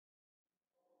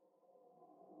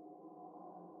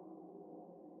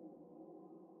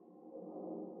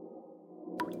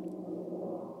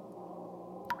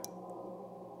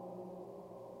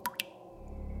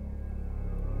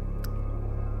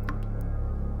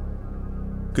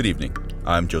Good evening,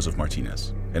 I'm Joseph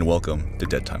Martinez, and welcome to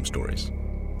Dead Time Stories,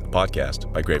 a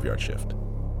podcast by Graveyard Shift,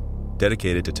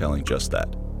 dedicated to telling just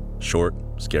that, short,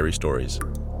 scary stories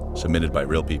submitted by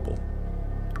real people.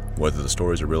 Whether the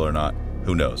stories are real or not,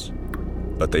 who knows,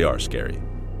 but they are scary.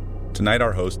 Tonight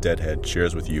our host, Deadhead,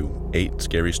 shares with you 8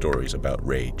 scary stories about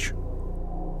rage.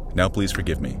 Now please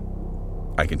forgive me,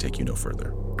 I can take you no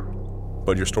further.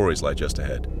 But your stories lie just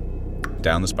ahead,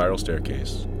 down the spiral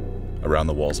staircase, around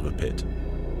the walls of a pit.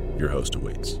 Your host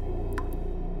awaits.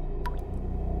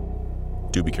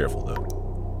 Do be careful,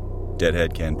 though.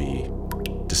 Deadhead can be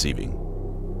deceiving.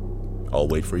 I'll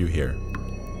wait for you here.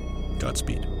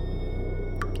 Godspeed.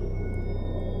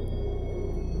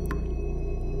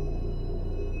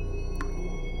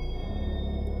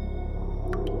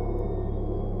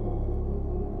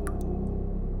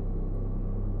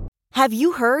 Have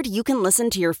you heard you can listen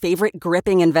to your favorite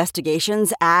gripping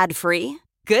investigations ad-free?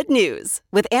 Good news!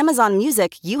 With Amazon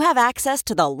Music, you have access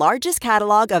to the largest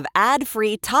catalog of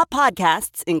ad-free top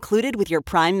podcasts included with your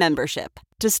Prime membership.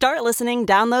 To start listening,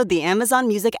 download the Amazon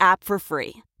Music app for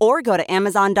free. Or go to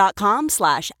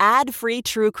amazon.com/ad-free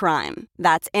true crime.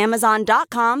 That's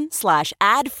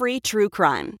amazon.com/ad-free true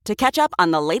crime to catch up on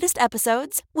the latest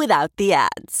episodes without the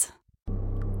ads.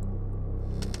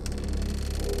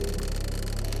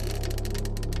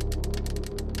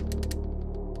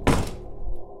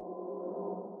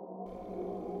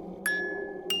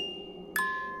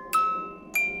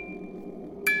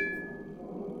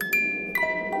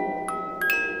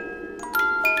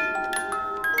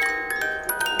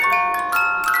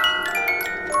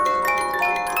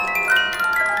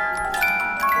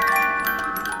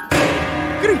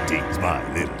 Greetings, my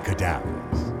little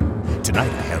cadavers. Tonight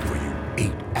I have for you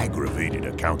 8 aggravated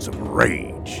accounts of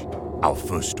rage. Our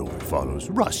first story follows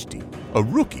Rusty, a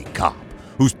rookie cop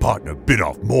whose partner bit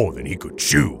off more than he could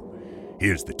chew.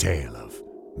 Here's the tale of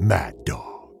Mad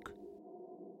Dog.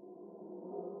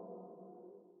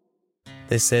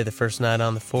 They say the first night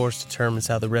on the force determines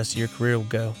how the rest of your career will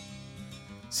go.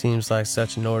 Seems like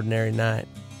such an ordinary night.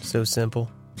 So simple.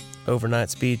 Overnight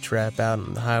speed trap out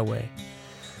on the highway.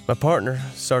 My partner,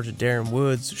 Sergeant Darren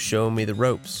Woods, showing me the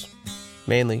ropes.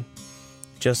 Mainly,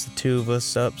 just the two of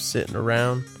us up sitting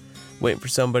around, waiting for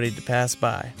somebody to pass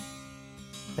by.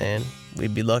 And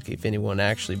we'd be lucky if anyone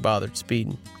actually bothered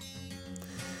speeding.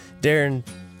 Darren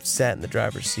sat in the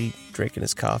driver's seat, drinking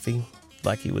his coffee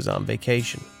like he was on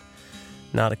vacation.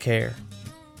 Not a care.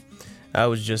 I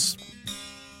was just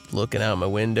looking out my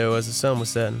window as the sun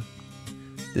was setting.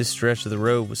 This stretch of the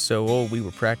road was so old we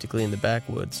were practically in the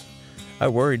backwoods. I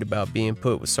worried about being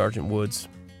put with Sergeant Woods.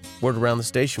 Word around the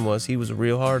station was he was a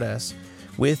real hard-ass,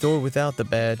 with or without the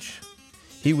badge.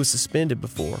 He was suspended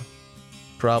before.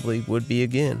 Probably would be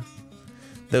again.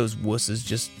 Those wusses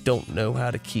just don't know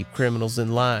how to keep criminals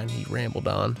in line, he rambled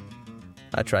on.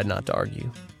 I tried not to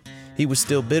argue. He was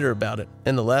still bitter about it,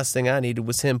 and the last thing I needed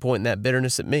was him pointing that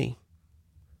bitterness at me.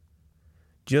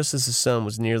 Just as the sun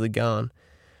was nearly gone,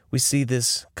 we see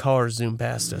this car zoom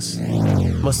past us.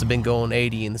 Must have been going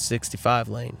 80 in the 65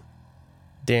 lane.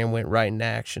 Darren went right into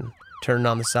action, turning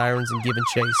on the sirens and giving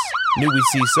chase. Knew we'd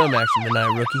see some action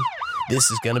tonight, rookie.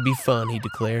 This is gonna be fun, he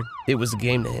declared. It was a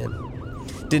game to him.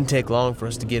 Didn't take long for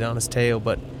us to get on his tail,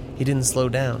 but he didn't slow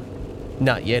down.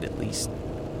 Not yet, at least.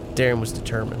 Darren was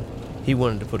determined. He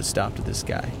wanted to put a stop to this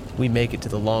guy. We make it to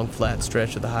the long, flat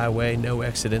stretch of the highway, no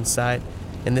exit in sight,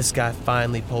 and this guy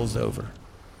finally pulls over.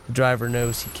 The driver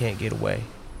knows he can't get away.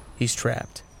 He's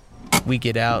trapped. We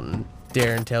get out and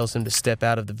Darren tells him to step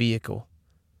out of the vehicle.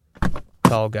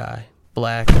 Tall guy,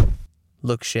 black,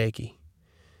 looks shaky.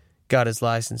 Got his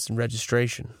license and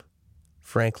registration.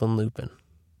 Franklin Lupin.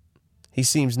 He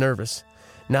seems nervous,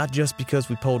 not just because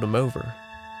we pulled him over.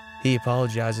 He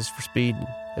apologizes for speeding,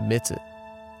 admits it.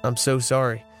 I'm so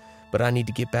sorry, but I need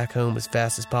to get back home as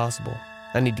fast as possible.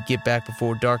 I need to get back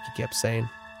before dark, he kept saying.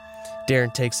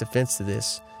 Darren takes offense to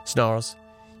this, snarls,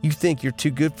 "You think you're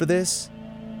too good for this?"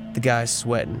 The guy's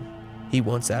sweating. He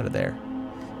wants out of there.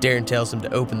 Darren tells him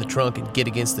to open the trunk and get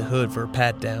against the hood for a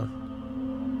pat-down.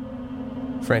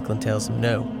 Franklin tells him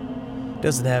no.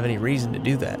 Doesn't have any reason to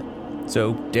do that.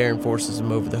 So Darren forces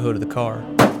him over the hood of the car.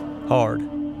 Hard.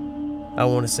 I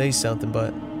want to say something,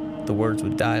 but the words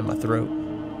would die in my throat.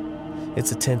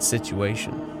 It's a tense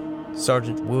situation.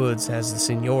 Sergeant Woods has the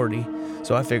seniority,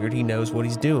 so I figured he knows what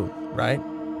he's doing, right?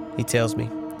 He tells me,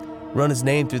 run his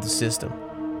name through the system.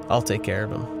 I'll take care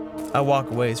of him. I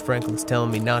walk away as Franklin's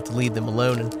telling me not to leave them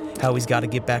alone and how he's got to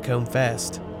get back home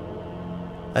fast.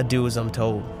 I do as I'm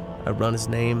told. I run his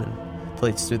name and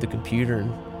plates through the computer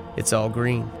and it's all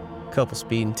green. Couple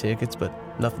speeding tickets, but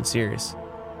nothing serious.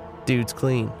 Dude's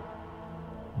clean.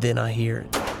 Then I hear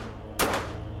it.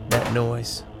 That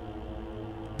noise.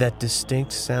 That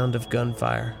distinct sound of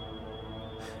gunfire.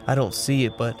 I don't see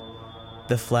it, but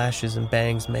the flashes and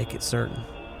bangs make it certain.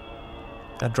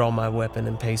 I draw my weapon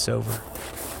and pace over.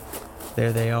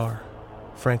 There they are,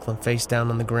 Franklin face down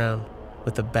on the ground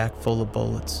with a back full of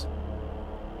bullets.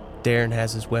 Darren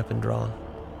has his weapon drawn.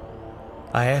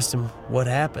 I asked him what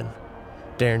happened.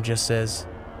 Darren just says,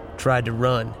 "Tried to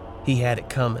run. He had it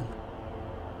coming."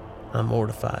 I'm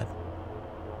mortified.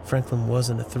 Franklin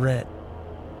wasn't a threat,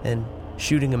 and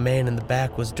shooting a man in the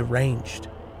back was deranged.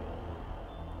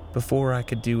 Before I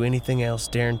could do anything else,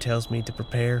 Darren tells me to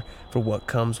prepare for what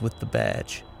comes with the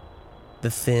badge.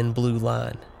 The thin blue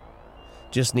line.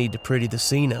 Just need to pretty the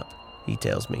scene up, he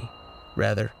tells me.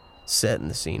 Rather, setting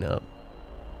the scene up.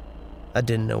 I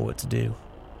didn't know what to do.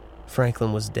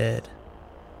 Franklin was dead.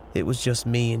 It was just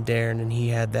me and Darren, and he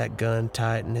had that gun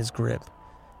tight in his grip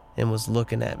and was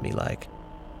looking at me like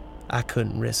I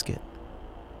couldn't risk it.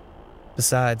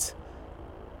 Besides,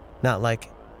 not like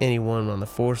anyone on the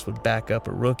force would back up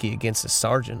a rookie against a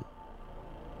sergeant.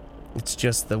 It's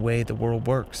just the way the world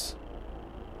works.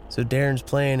 So Darren's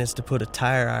plan is to put a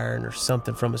tire iron or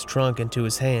something from his trunk into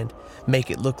his hand, make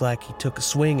it look like he took a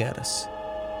swing at us.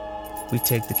 We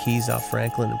take the keys off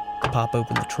Franklin and pop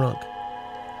open the trunk.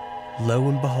 Lo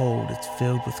and behold, it's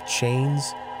filled with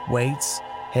chains, weights,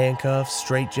 handcuffs,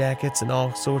 straitjackets, and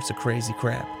all sorts of crazy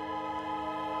crap.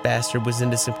 Bastard was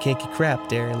into some kinky crap,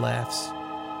 Darren laughs.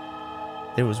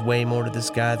 There was way more to this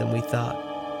guy than we thought,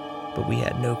 but we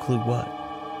had no clue what.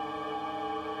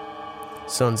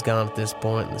 Sun's gone at this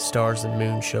point and the stars and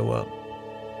moon show up.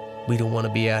 We don't want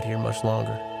to be out here much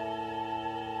longer.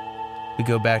 We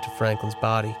go back to Franklin's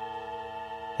body,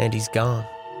 and he's gone.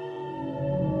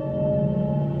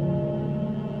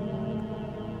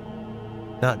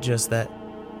 Not just that,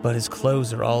 but his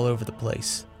clothes are all over the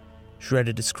place,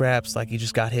 shredded to scraps like he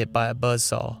just got hit by a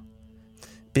buzzsaw.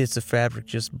 Bits of fabric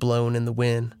just blown in the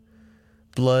wind.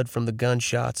 Blood from the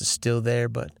gunshots is still there,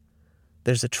 but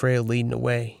there's a trail leading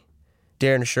away.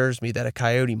 Darren assures me that a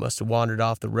coyote must have wandered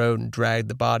off the road and dragged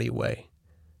the body away.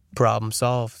 Problem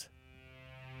solved.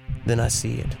 Then I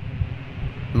see it.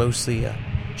 Mostly a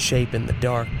shape in the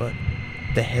dark, but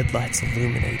the headlights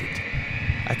illuminated.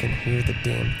 I can hear the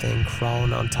damn thing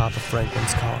crawling on top of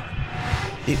Franklin's car.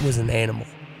 It was an animal,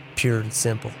 pure and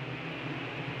simple.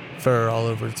 Fur all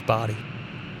over its body.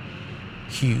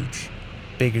 Huge,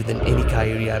 bigger than any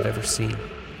coyote I've ever seen.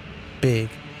 Big,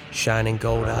 shining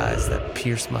gold eyes that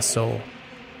pierced my soul.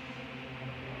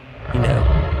 You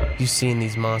know, you've seen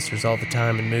these monsters all the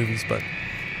time in movies, but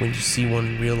when you see one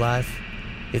in real life,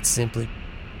 it's simply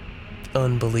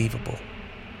unbelievable.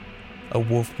 A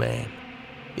wolf man.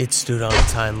 It stood on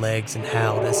its hind legs and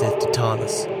howled as if to taunt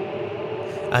us.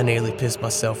 I nearly pissed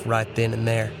myself right then and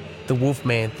there. The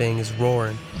wolfman thing is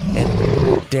roaring, and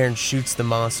Darren shoots the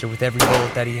monster with every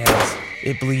bullet that he has.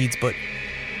 It bleeds, but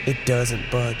it doesn't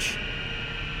budge.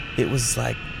 It was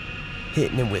like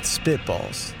hitting him with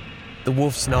spitballs. The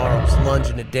wolf snarls,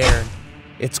 lunging at Darren.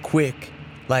 It's quick,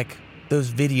 like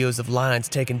those videos of lions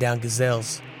taking down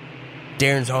gazelles.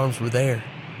 Darren's arms were there,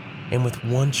 and with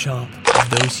one chomp of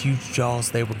those huge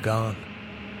jaws, they were gone.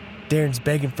 Darren's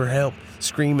begging for help,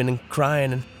 screaming and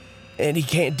crying, and he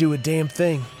can't do a damn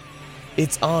thing.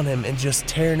 It's on him and just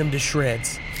tearing him to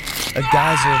shreds. A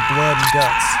geyser of blood and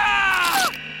guts.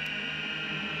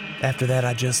 After that,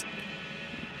 I just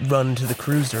run into the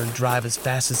cruiser and drive as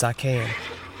fast as I can.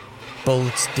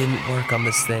 Bullets didn't work on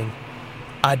this thing.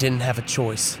 I didn't have a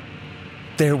choice.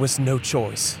 There was no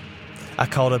choice. I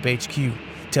called up HQ,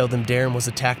 tell them Darren was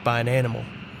attacked by an animal.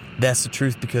 That's the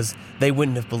truth because they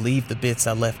wouldn't have believed the bits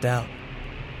I left out.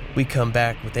 We come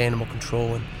back with animal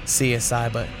control and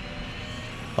CSI, but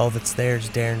all that's there is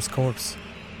Darren's corpse.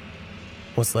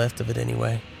 What's left of it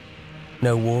anyway.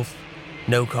 No wolf,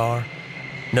 no car,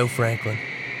 no Franklin.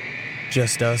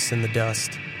 Just us in the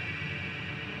dust.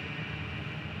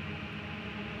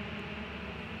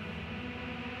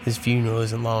 His funeral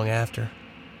isn't long after.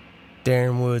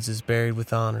 Darren Woods is buried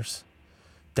with honors.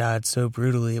 Died so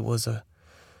brutally it was a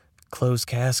closed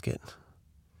casket.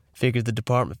 Figured the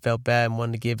department felt bad and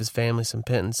wanted to give his family some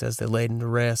pittance as they laid him to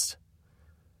rest.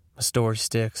 My story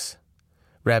sticks.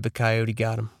 Rabid coyote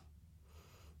got him.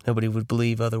 Nobody would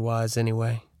believe otherwise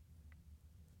anyway.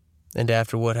 And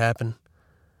after what happened,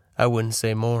 I wouldn't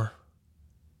say more.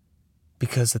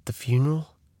 Because at the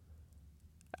funeral,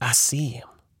 I see him.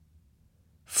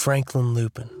 Franklin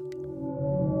Lupin.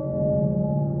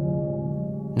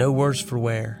 No worse for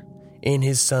wear, in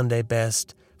his Sunday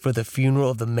best, for the funeral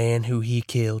of the man who he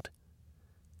killed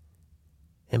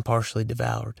and partially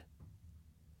devoured.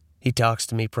 He talks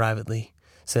to me privately,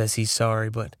 says he's sorry,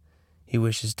 but He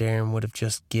wishes Darren would have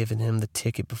just given him the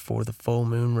ticket before the full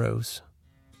moon rose.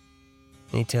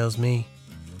 And he tells me,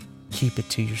 keep it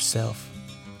to yourself,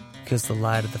 because the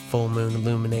light of the full moon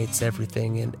illuminates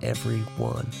everything and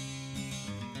everyone.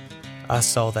 I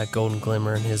saw that golden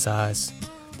glimmer in his eyes,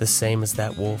 the same as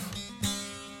that wolf,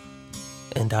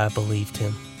 and I believed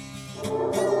him.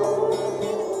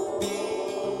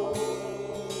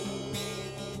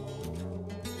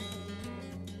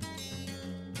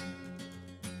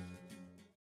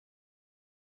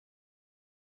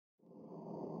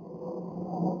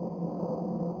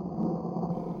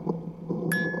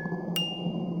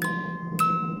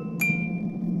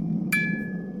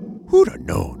 Who'd have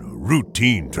known a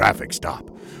routine traffic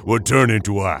stop would turn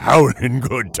into a howling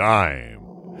good time?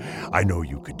 I know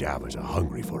you cadavers are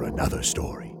hungry for another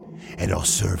story, and I'll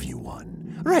serve you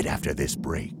one right after this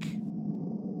break.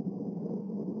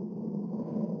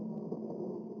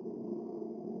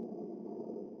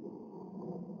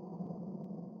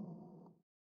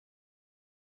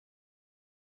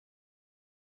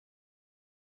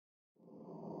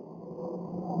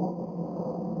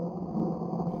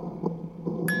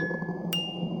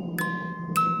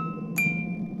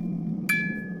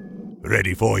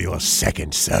 Ready for your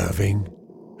second serving?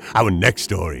 Our next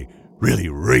story really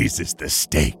raises the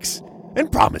stakes and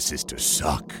promises to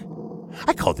suck.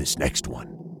 I call this next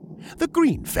one The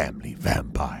Green Family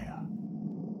Vampire.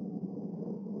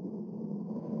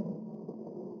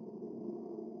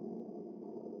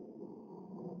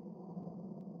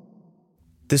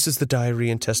 This is the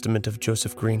diary and testament of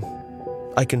Joseph Green.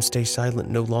 I can stay silent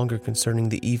no longer concerning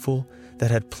the evil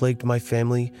that had plagued my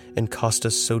family and cost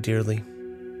us so dearly.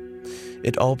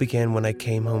 It all began when I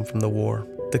came home from the war.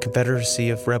 The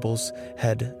Confederacy of rebels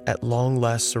had at long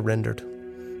last surrendered.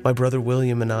 My brother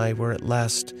William and I were at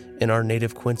last in our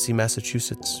native Quincy,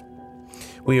 Massachusetts.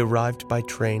 We arrived by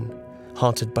train,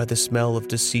 haunted by the smell of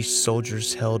deceased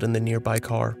soldiers held in the nearby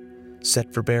car,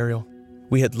 set for burial.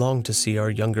 We had longed to see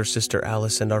our younger sister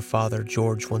Alice and our father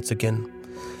George once again,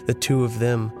 the two of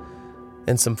them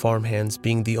and some farmhands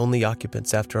being the only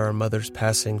occupants after our mother's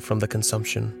passing from the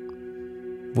consumption.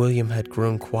 William had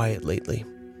grown quiet lately.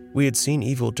 We had seen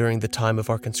evil during the time of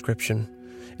our conscription,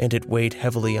 and it weighed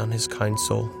heavily on his kind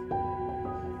soul.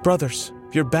 "Brothers,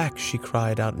 you're back," she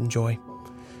cried out in joy.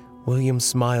 William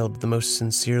smiled the most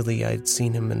sincerely I had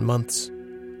seen him in months.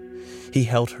 He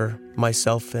held her,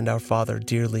 myself, and our father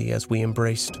dearly as we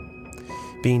embraced.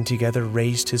 Being together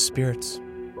raised his spirits.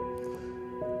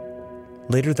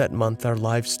 Later that month, our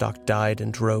livestock died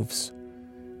in droves.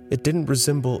 It didn't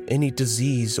resemble any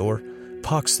disease or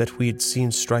pox that we had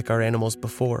seen strike our animals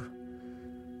before.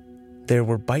 There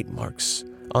were bite marks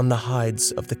on the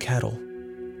hides of the cattle,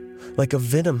 like a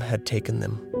venom had taken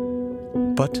them.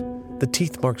 But the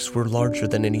teeth marks were larger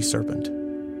than any serpent.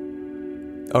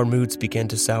 Our moods began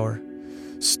to sour.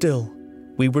 Still,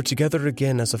 we were together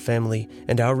again as a family,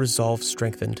 and our resolve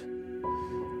strengthened.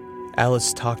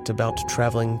 Alice talked about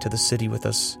traveling to the city with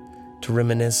us, to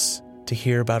reminisce, to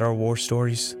hear about our war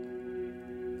stories.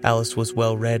 Alice was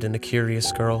well-read and a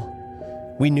curious girl.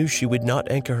 We knew she would not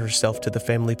anchor herself to the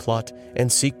family plot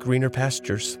and seek greener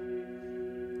pastures.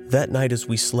 That night as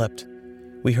we slept,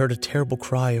 we heard a terrible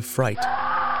cry of fright.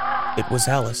 It was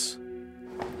Alice.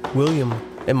 William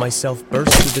and myself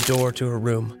burst through the door to her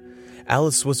room.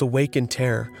 Alice was awake in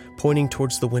terror, pointing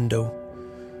towards the window.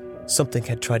 Something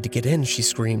had tried to get in, she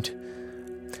screamed.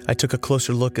 I took a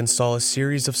closer look and saw a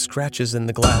series of scratches in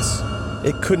the glass.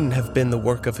 It couldn't have been the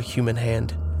work of a human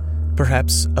hand.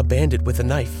 Perhaps a bandit with a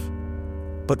knife.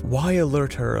 But why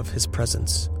alert her of his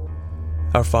presence?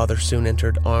 Our father soon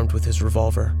entered, armed with his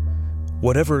revolver.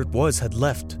 Whatever it was had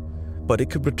left, but it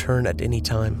could return at any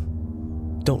time.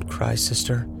 "Don't cry,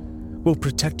 sister. We'll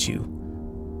protect you."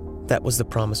 That was the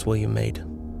promise William made.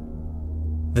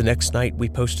 The next night, we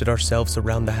posted ourselves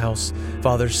around the house.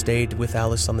 Father stayed with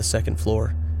Alice on the second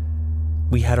floor.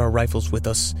 We had our rifles with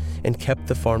us and kept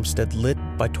the farmstead lit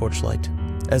by torchlight.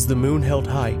 As the moon held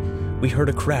high, we heard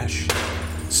a crash.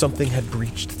 Something had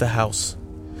breached the house.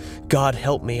 "God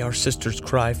help me," our sister's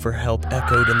cry for help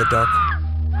echoed in the dark.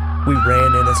 We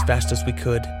ran in as fast as we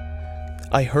could.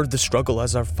 I heard the struggle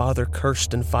as our father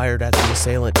cursed and fired at the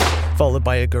assailant, followed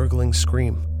by a gurgling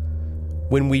scream.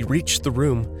 When we reached the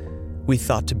room we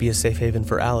thought to be a safe haven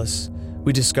for Alice,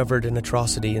 we discovered an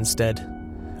atrocity instead.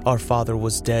 Our father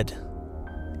was dead,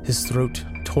 his throat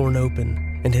torn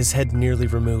open and his head nearly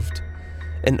removed,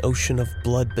 an ocean of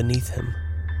blood beneath him.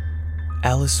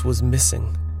 Alice was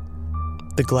missing.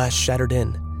 The glass shattered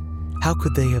in. How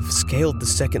could they have scaled the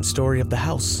second story of the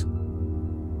house?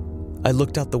 I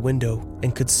looked out the window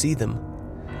and could see them.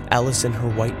 Alice in her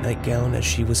white nightgown as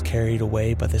she was carried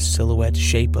away by the silhouette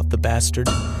shape of the bastard.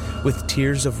 With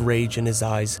tears of rage in his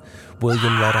eyes,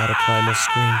 William let out a primal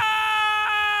scream.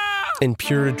 In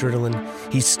pure adrenaline,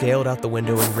 he scaled out the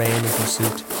window and ran in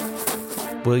pursuit.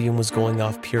 William was going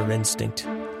off pure instinct.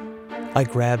 I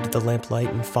grabbed the lamplight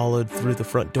and followed through the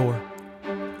front door,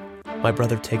 my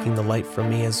brother taking the light from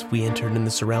me as we entered in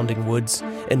the surrounding woods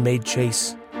and made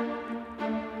chase.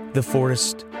 The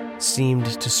forest seemed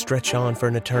to stretch on for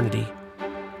an eternity,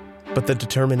 but the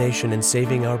determination in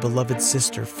saving our beloved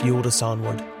sister fueled us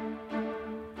onward.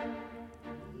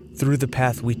 Through the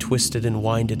path we twisted and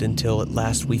winded until at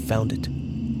last we found it.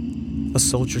 A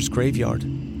soldier's graveyard.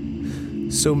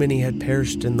 So many had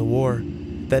perished in the war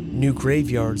that new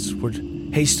graveyards were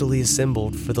hastily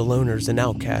assembled for the loners and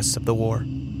outcasts of the war.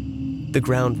 The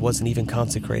ground wasn't even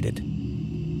consecrated.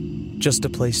 Just a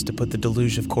place to put the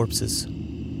deluge of corpses.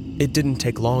 It didn't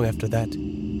take long after that.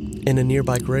 In a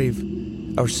nearby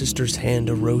grave, our sister's hand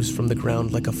arose from the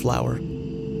ground like a flower.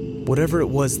 Whatever it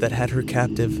was that had her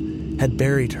captive had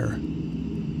buried her.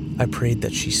 I prayed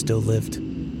that she still lived,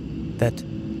 that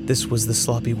this was the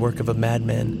sloppy work of a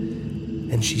madman,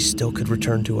 and she still could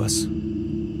return to us.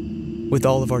 With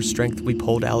all of our strength, we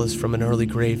pulled Alice from an early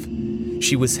grave.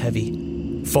 She was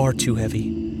heavy, far too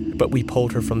heavy, but we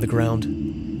pulled her from the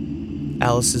ground.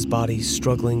 Alice's body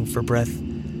struggling for breath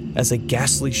as a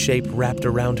ghastly shape wrapped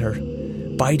around her,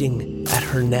 biting at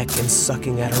her neck and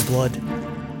sucking at her blood.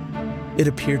 It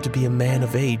appeared to be a man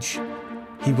of age.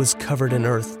 He was covered in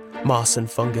earth, moss, and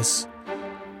fungus.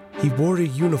 He wore a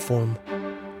uniform,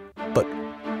 but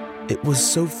it was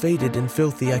so faded and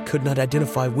filthy I could not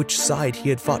identify which side he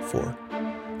had fought for.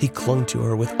 He clung to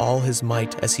her with all his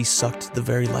might as he sucked the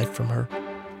very life from her.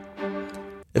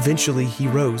 Eventually he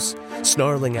rose,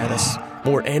 snarling at us,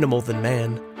 more animal than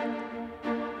man.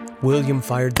 William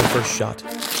fired the first shot.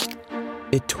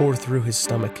 It tore through his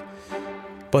stomach,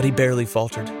 but he barely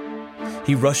faltered.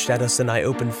 He rushed at us and I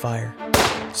opened fire.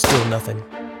 Still nothing.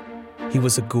 He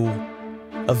was a ghoul,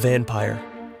 a vampire.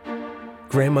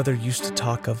 Grandmother used to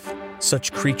talk of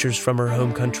such creatures from her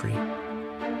home country,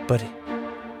 but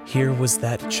here was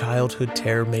that childhood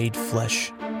terror made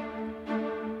flesh.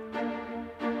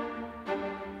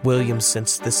 William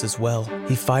sensed this as well.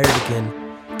 He fired again,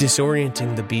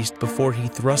 disorienting the beast before he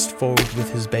thrust forward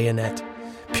with his bayonet,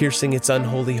 piercing its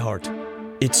unholy heart.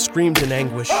 It screamed in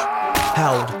anguish,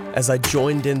 howled as I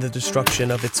joined in the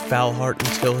destruction of its foul heart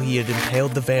until he had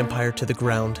impaled the vampire to the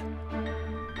ground.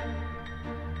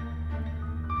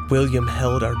 William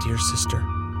held our dear sister,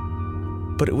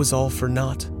 but it was all for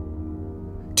naught.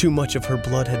 Too much of her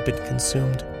blood had been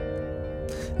consumed.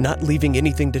 Not leaving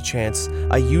anything to chance,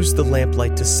 I used the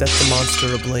lamplight to set the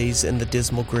monster ablaze in the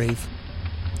dismal grave,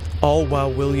 all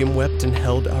while William wept and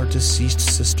held our deceased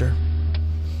sister.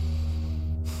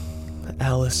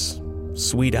 Alice,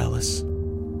 sweet Alice.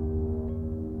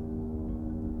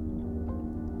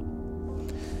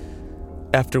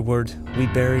 Afterward, we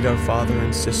buried our father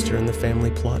and sister in the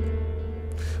family plot.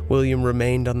 William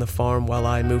remained on the farm while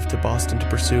I moved to Boston to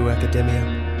pursue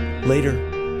academia. Later,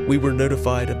 we were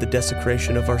notified of the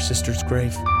desecration of our sister's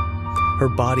grave. Her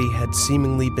body had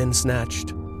seemingly been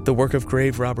snatched. The work of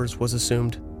grave robbers was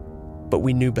assumed, but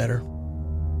we knew better.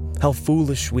 How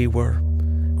foolish we were.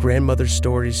 Grandmother's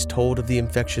stories told of the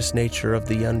infectious nature of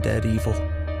the undead evil.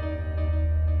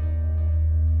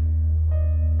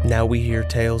 Now we hear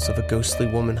tales of a ghostly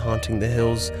woman haunting the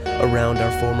hills around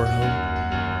our former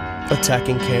home,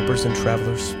 attacking campers and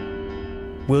travelers.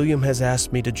 William has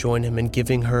asked me to join him in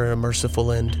giving her a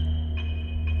merciful end.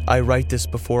 I write this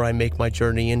before I make my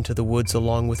journey into the woods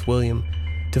along with William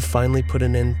to finally put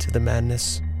an end to the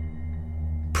madness.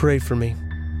 Pray for me,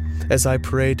 as I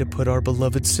pray to put our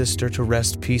beloved sister to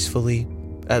rest peacefully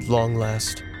at long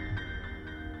last.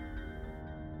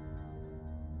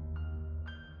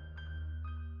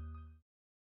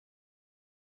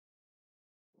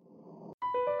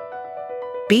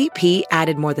 BP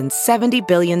added more than $70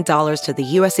 billion to the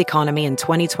U.S. economy in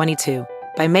 2022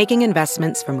 by making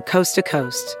investments from coast to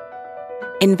coast.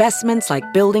 Investments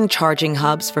like building charging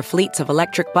hubs for fleets of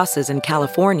electric buses in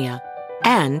California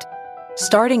and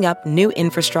starting up new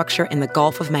infrastructure in the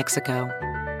Gulf of Mexico.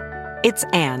 It's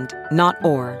and, not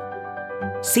or.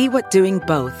 See what doing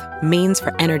both means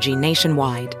for energy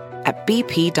nationwide at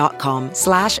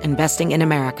bp.com/investing in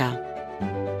America.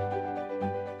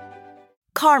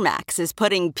 CarMax is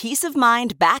putting peace of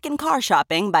mind back in car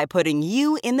shopping by putting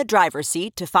you in the driver's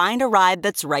seat to find a ride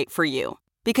that's right for you.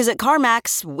 Because at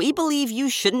CarMax, we believe you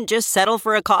shouldn't just settle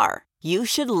for a car. You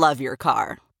should love your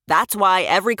car. That's why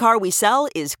every car we sell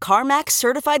is CarMax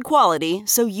certified quality,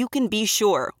 so you can be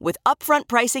sure with upfront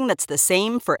pricing that's the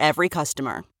same for every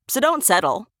customer. So don't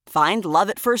settle. Find love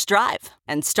at first drive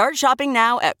and start shopping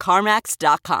now at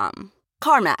CarMax.com.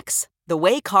 CarMax, the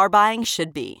way car buying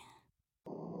should be.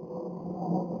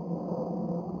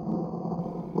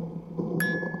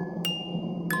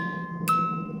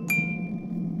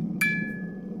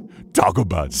 Talk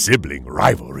about sibling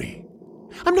rivalry.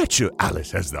 I'm not sure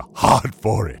Alice has the heart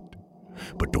for it.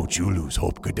 But don't you lose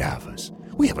hope, Cadavers.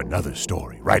 We have another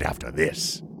story right after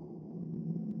this.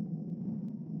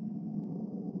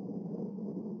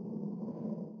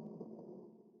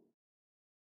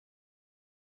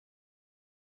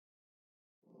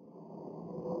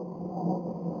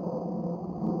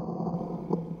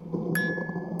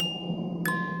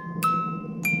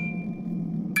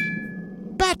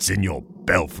 Bats in your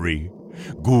belfry,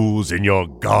 ghouls in your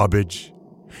garbage.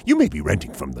 You may be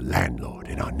renting from the landlord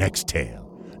in our next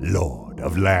tale, Lord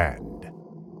of Land.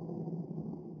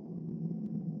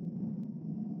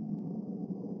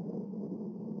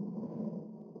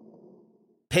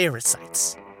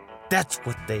 Parasites. That's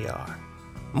what they are.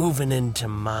 Moving into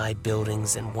my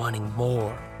buildings and wanting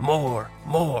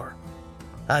more.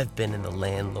 I've been in the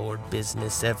landlord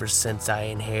business ever since I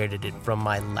inherited it from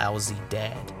my lousy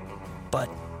dad. But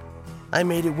I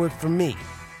made it work for me.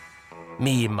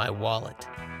 Me and my wallet.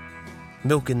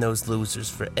 Milking those losers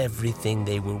for everything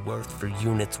they were worth for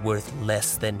units worth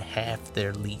less than half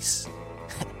their lease.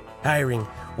 Hiring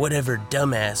whatever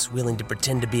dumbass willing to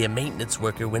pretend to be a maintenance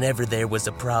worker whenever there was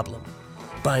a problem.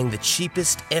 Buying the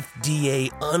cheapest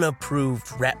FDA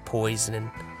unapproved rat poison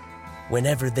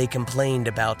whenever they complained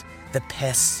about the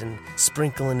pests and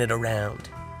sprinkling it around.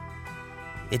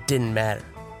 It didn't matter.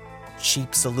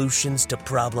 Cheap solutions to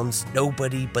problems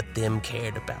nobody but them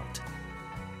cared about.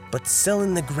 But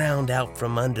selling the ground out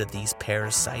from under these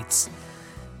parasites,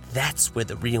 that's where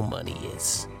the real money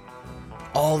is.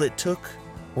 All it took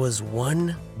was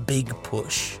one big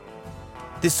push.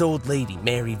 This old lady,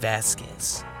 Mary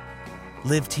Vasquez,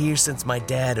 lived here since my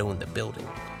dad owned the building.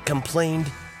 Complained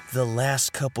the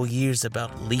last couple years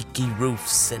about leaky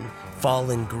roofs and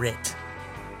fallen grit.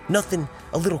 Nothing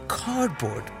a little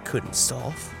cardboard couldn't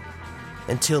solve.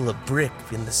 Until a brick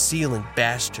in the ceiling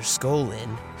bashed her skull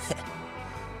in.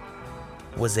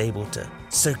 Was able to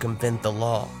circumvent the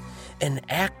law. An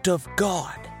act of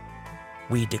God,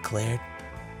 we declared.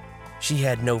 She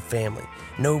had no family.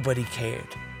 Nobody cared.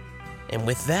 And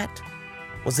with that,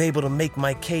 was able to make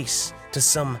my case to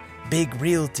some big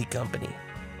realty company.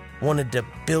 Wanted to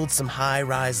build some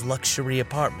high-rise luxury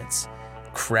apartments.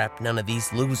 Crap none of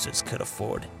these losers could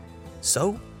afford.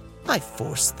 So, I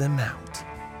forced them out.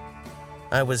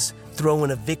 I was throwing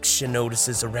eviction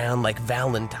notices around like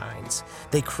Valentine's.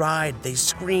 They cried, they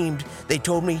screamed, they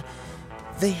told me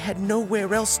they had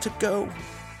nowhere else to go.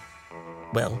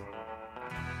 Well,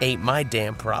 ain't my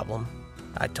damn problem,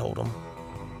 I told them.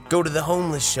 Go to the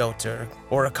homeless shelter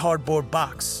or a cardboard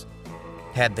box.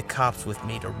 Had the cops with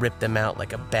me to rip them out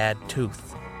like a bad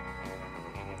tooth.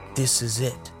 This is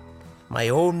it. My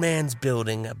old man's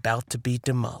building about to be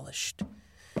demolished.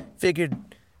 Figured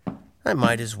I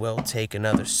might as well take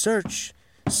another search,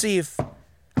 see if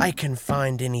I can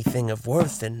find anything of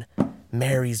worth in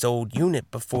Mary's old unit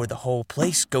before the whole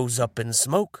place goes up in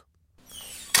smoke.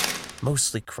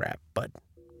 Mostly crap, but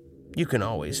you can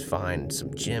always find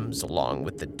some gems along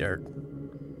with the dirt.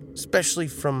 Especially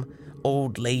from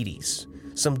old ladies.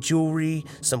 Some jewelry,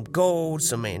 some gold,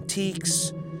 some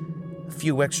antiques. A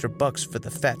few extra bucks for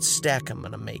the fat stack I'm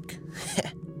gonna make.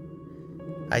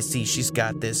 I see she's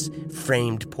got this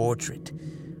framed portrait.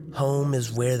 Home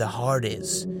is where the heart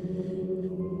is.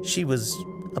 She was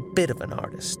a bit of an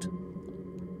artist.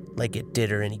 Like it did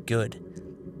her any good.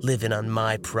 Living on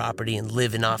my property and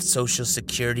living off Social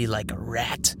Security like a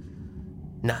rat.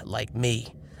 Not like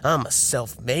me. I'm a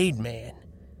self-made man.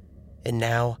 And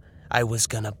now I was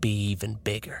gonna be even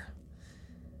bigger.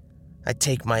 I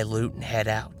take my loot and head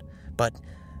out, but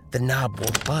the knob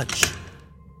won't budge.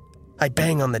 I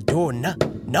bang on the door,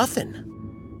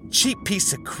 nothing. Cheap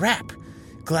piece of crap.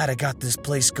 Glad I got this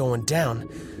place going down.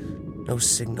 No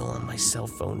signal on my cell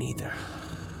phone either.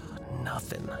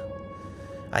 Nothing.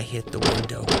 I hit the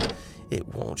window. It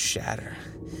won't shatter.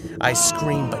 I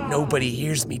scream, but nobody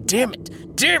hears me. Damn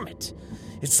it!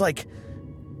 It's like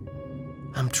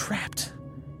I'm trapped.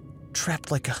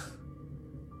 Trapped like a...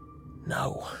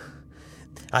 No.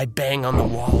 I bang on the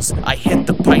walls. I hit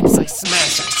the pipes. I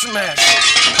smash.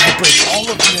 I break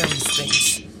all of Mary's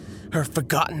things. Her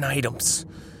forgotten items.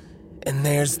 And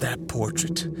there's that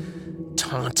portrait,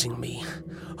 taunting me.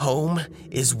 Home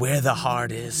is where the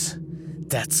heart is.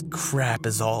 That's crap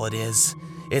is all it is.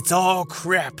 It's all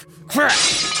crap. Crap!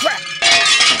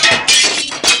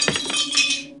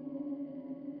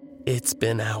 It's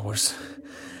been hours.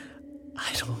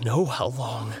 I don't know how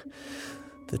long.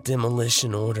 The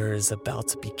demolition order is about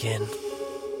to begin.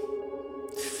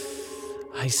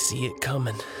 I see it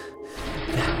coming.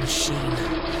 That machine.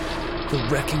 The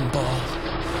wrecking ball.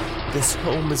 This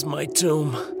home is my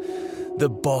tomb. The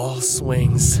ball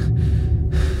swings.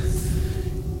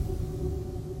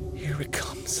 Here it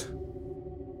comes.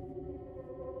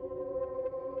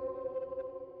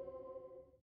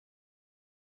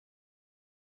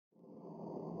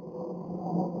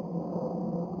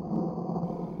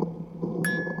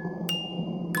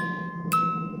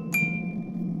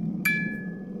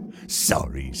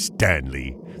 Sorry,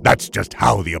 Stanley. That's just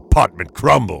how the apartment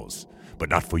crumbles. But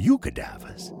not for you,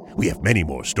 cadavers. We have many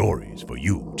more stories for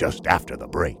you just after the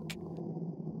break.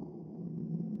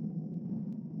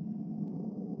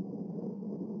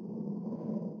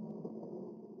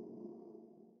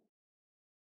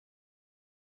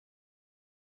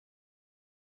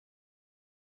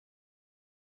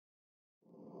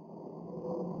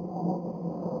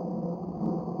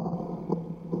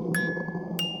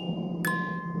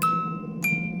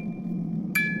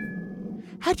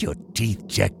 Had your teeth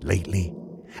checked lately?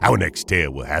 Our next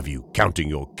tale will have you counting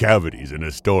your cavities in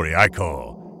a story I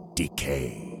call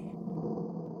Decay.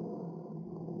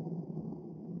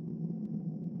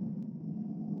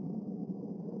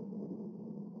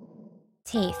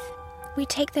 Teeth. We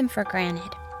take them for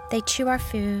granted. They chew our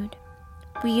food.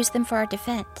 We use them for our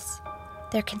defense.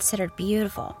 They're considered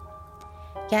beautiful.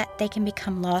 Yet they can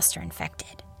become lost or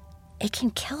infected. It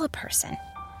can kill a person.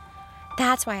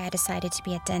 That's why I decided to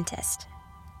be a dentist.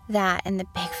 That and the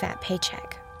big fat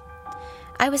paycheck.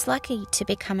 I was lucky to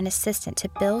become an assistant to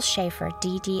Bill Schaefer,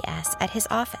 DDS, at his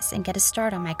office and get a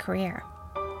start on my career.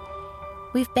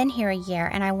 We've been here a year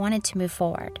and I wanted to move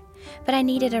forward, but I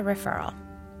needed a referral.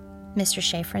 Mr.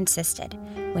 Schaefer insisted,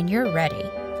 "When you're ready,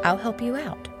 I'll help you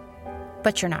out."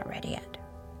 But you're not ready yet.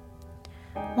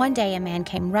 One day a man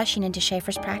came rushing into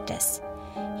Schaefer's practice.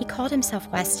 He called himself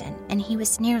Weston and he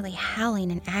was nearly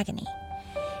howling in agony.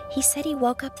 He said he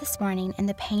woke up this morning and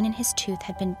the pain in his tooth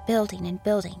had been building and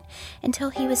building until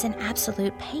he was in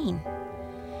absolute pain.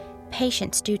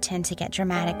 Patients do tend to get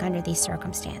dramatic under these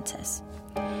circumstances.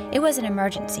 It was an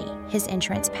emergency. His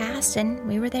insurance passed and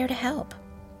we were there to help.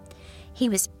 He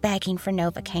was begging for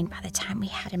Novocaine by the time we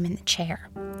had him in the chair.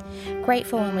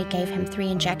 Grateful when we gave him 3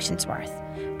 injections worth,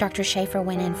 Dr. Schaefer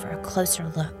went in for a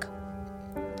closer look.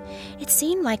 It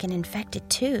seemed like an infected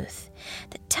tooth.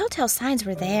 The telltale signs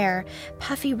were there: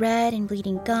 puffy red and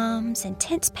bleeding gums,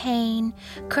 intense pain,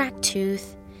 cracked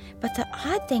tooth. But the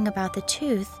odd thing about the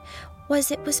tooth was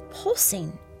it was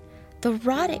pulsing. The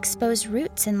rot exposed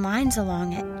roots and lines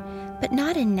along it, but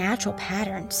not in natural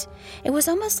patterns. It was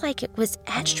almost like it was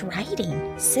etched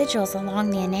writing, sigils along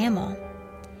the enamel.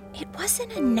 It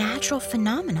wasn't a natural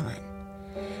phenomenon.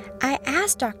 I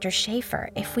asked Dr. Schaefer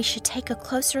if we should take a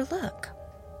closer look.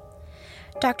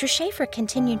 Dr. Schaefer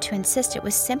continued to insist it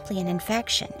was simply an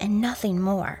infection and nothing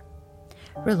more.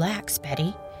 "Relax,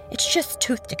 Betty. It's just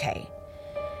tooth decay.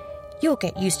 You'll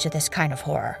get used to this kind of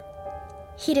horror."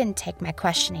 He didn't take my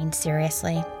questioning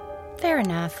seriously. Fair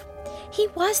enough. He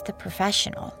was the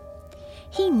professional.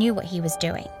 He knew what he was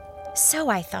doing. So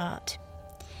I thought.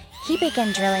 He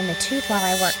began drilling the tooth while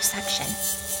I worked suction.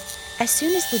 As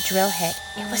soon as the drill hit,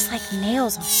 it was like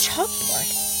nails on a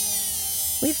chalkboard.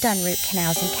 We've done root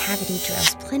canals and cavity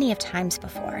drills plenty of times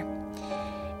before.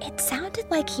 It sounded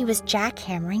like he was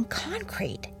jackhammering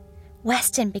concrete.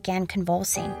 Weston began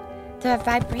convulsing, the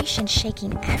vibration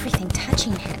shaking everything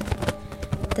touching him.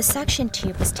 The suction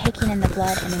tube was taking in the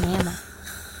blood and enamel.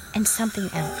 And something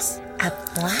else, a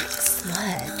black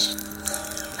sludge,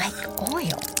 like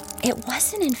oil. It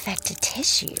wasn't infected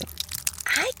tissue.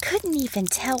 I couldn't even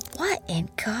tell what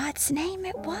in God's name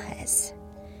it was.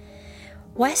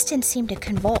 Weston seemed to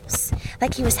convulse,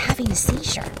 like he was having a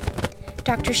seizure.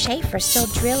 Dr. Schaefer still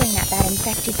drilling at that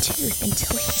infected tooth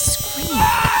until he screamed.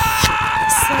 The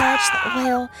sludge, the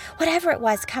oil, whatever it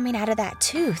was coming out of that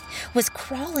tooth was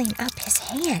crawling up his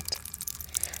hand.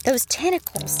 Those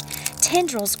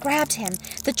tendrils grabbed him.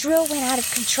 The drill went out of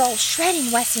control,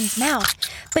 shredding Weston's mouth,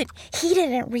 but he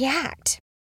didn't react.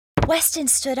 Weston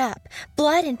stood up,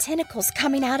 blood and tentacles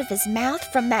coming out of his mouth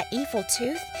from that evil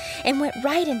tooth, and went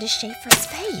right into Schaefer's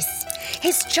face.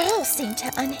 His jaw seemed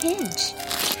to unhinge.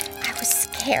 I was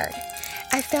scared.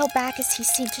 I fell back as he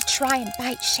seemed to try and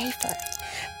bite Schaefer.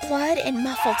 Blood and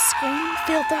muffled screaming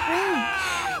filled the room.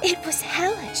 It was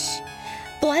hellish.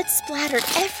 Blood splattered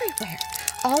everywhere,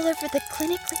 all over the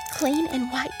clinically clean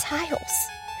and white tiles.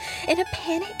 In a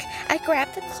panic, I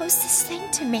grabbed the closest thing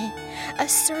to me, a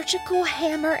surgical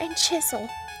hammer and chisel.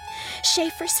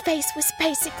 Schaefer's face was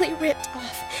basically ripped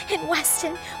off, and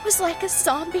Weston was like a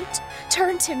zombie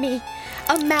turned to me,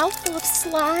 a mouthful of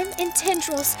slime and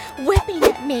tendrils whipping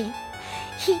at me.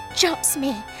 He jumps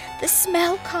me. The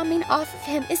smell coming off of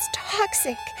him is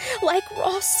toxic, like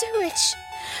raw sewage.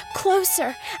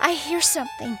 Closer, I hear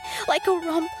something, like a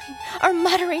rumbling or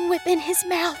muttering within his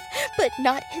mouth, but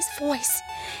not his voice,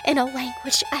 in a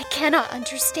language I cannot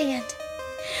understand.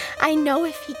 I know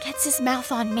if he gets his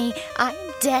mouth on me, I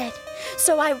am dead,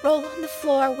 so I roll on the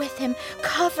floor with him,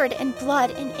 covered in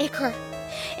blood and ichor,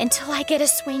 until I get a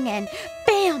swing in.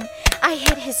 Bam! I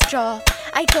hit his jaw.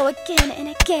 I go again and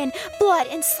again. Blood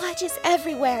and sludge is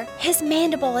everywhere. His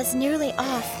mandible is nearly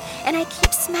off, and I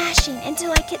keep smashing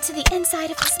until I get to the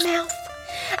inside of his mouth.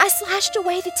 I slashed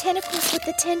away the tentacles with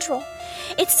the tendril.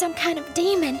 It's some kind of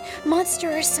demon,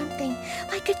 monster or something,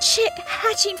 like a chick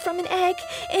hatching from an egg,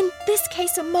 in this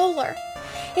case a molar.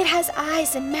 It has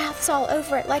eyes and mouths all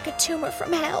over it like a tumor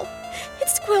from hell. It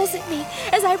squeals at me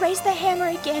as I raise the hammer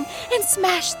again and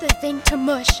smash the thing to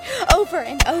mush over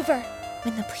and over.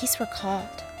 When the police were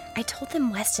called, I told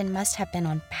them Weston must have been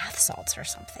on bath salts or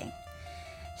something.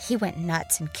 He went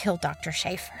nuts and killed Dr.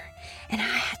 Schaefer, and I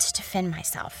had to defend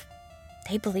myself.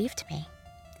 They believed me.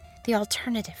 The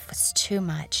alternative was too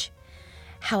much.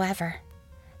 However,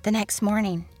 the next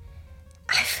morning,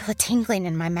 I feel a tingling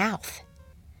in my mouth.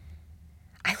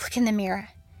 I look in the mirror,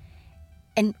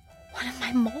 and one of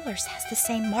my molars has the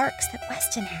same marks that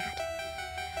Weston had.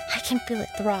 I can feel it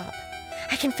throb.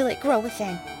 I can feel it grow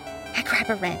within. I grab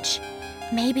a wrench.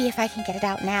 Maybe if I can get it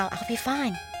out now, I'll be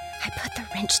fine. I put the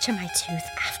wrench to my tooth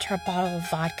after a bottle of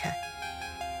vodka,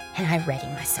 and I ready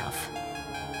myself.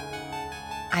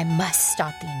 I must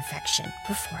stop the infection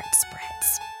before it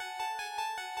spreads.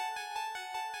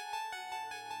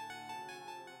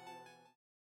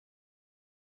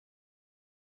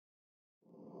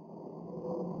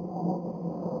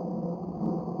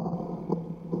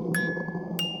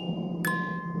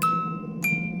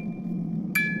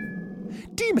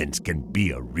 Demons can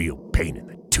be a real pain in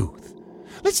the tooth.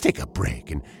 Let's take a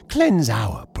break and cleanse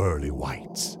our pearly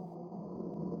whites.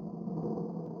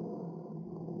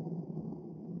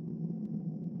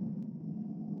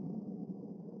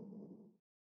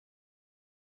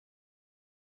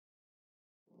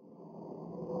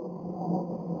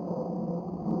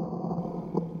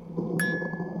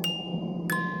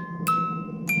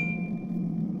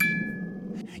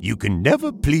 You can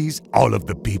never please all of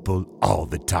the people all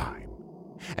the time.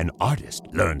 An artist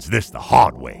learns this the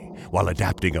hard way while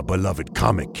adapting a beloved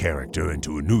comic character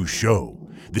into a new show.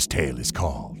 This tale is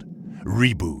called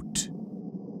Reboot.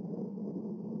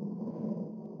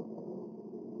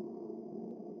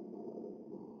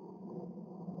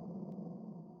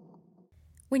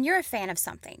 When you're a fan of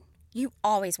something, you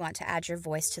always want to add your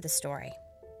voice to the story,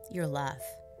 your love.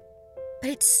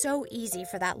 But it's so easy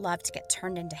for that love to get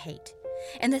turned into hate.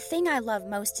 And the thing I love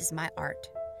most is my art.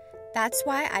 That's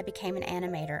why I became an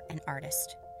animator and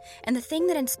artist. And the thing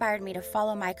that inspired me to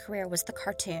follow my career was the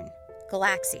cartoon,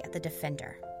 Galaxia the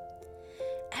Defender.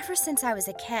 Ever since I was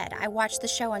a kid, I watched the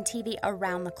show on TV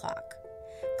around the clock.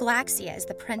 Galaxia is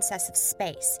the princess of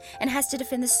space and has to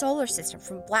defend the solar system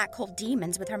from black hole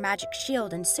demons with her magic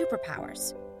shield and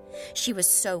superpowers. She was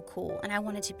so cool, and I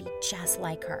wanted to be just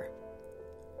like her.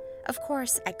 Of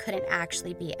course, I couldn't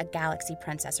actually be a galaxy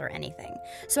princess or anything,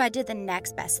 so I did the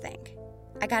next best thing.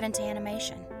 I got into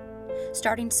animation.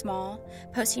 Starting small,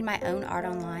 posting my own art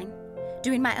online,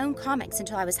 doing my own comics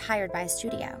until I was hired by a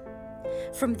studio.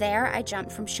 From there, I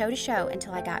jumped from show to show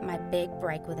until I got my big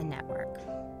break with a network.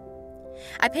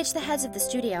 I pitched the heads of the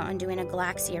studio on doing a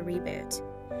Galaxia reboot.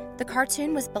 The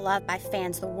cartoon was beloved by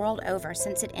fans the world over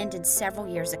since it ended several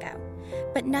years ago,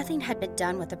 but nothing had been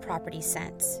done with the property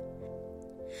since.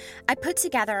 I put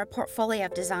together a portfolio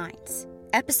of designs,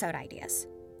 episode ideas.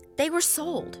 They were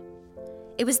sold.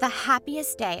 It was the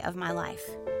happiest day of my life.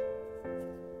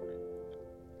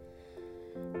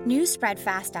 News spread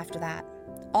fast after that.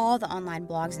 All the online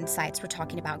blogs and sites were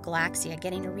talking about Galaxia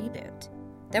getting a reboot.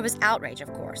 There was outrage,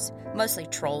 of course, mostly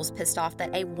trolls pissed off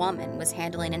that a woman was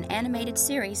handling an animated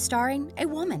series starring a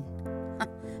woman.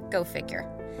 Go figure.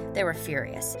 They were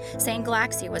furious, saying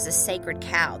Galaxia was a sacred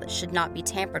cow that should not be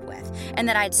tampered with, and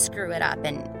that I'd screw it up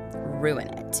and ruin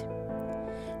it.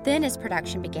 Then as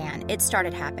production began, it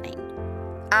started happening.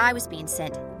 I was being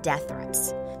sent death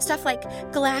threats. Stuff like,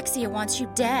 Galaxia wants you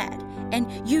dead,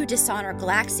 and you dishonor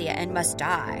Galaxia and must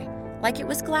die. Like it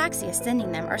was Galaxia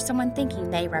sending them or someone thinking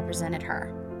they represented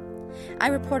her. I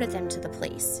reported them to the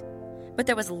police, but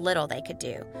there was little they could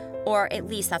do, or at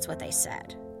least that's what they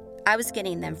said. I was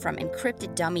getting them from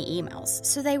encrypted dummy emails,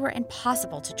 so they were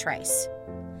impossible to trace.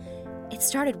 It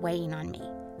started weighing on me,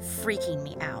 freaking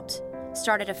me out,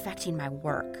 started affecting my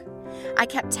work. I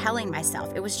kept telling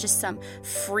myself it was just some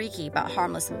freaky but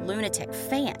harmless lunatic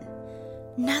fan.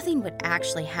 Nothing would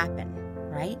actually happen,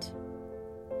 right?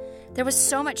 There was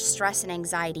so much stress and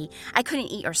anxiety, I couldn't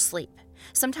eat or sleep.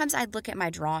 Sometimes I'd look at my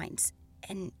drawings,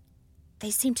 and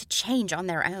they seemed to change on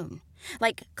their own,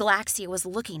 like Galaxia was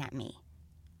looking at me.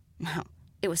 No,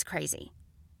 it was crazy.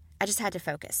 I just had to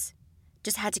focus,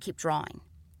 just had to keep drawing.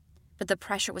 But the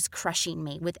pressure was crushing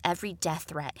me with every death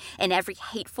threat and every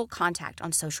hateful contact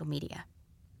on social media.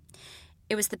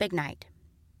 It was the big night,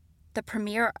 the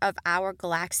premiere of our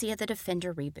Galaxia the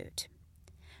Defender reboot.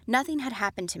 Nothing had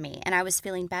happened to me, and I was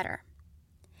feeling better.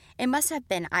 It must have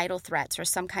been idle threats or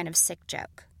some kind of sick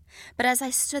joke. But as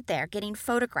I stood there getting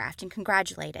photographed and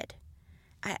congratulated,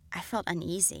 I felt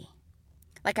uneasy,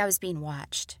 like I was being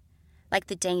watched, like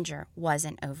the danger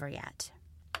wasn't over yet.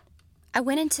 I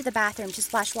went into the bathroom to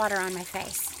splash water on my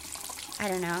face. I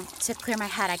don't know, to clear my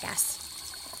head, I guess.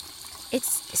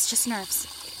 It's just nerves.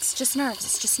 It's just nerves.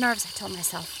 It's just nerves, I told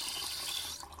myself.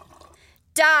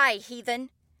 Die, heathen,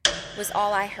 was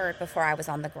all I heard before I was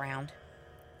on the ground.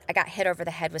 I got hit over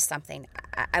the head with something.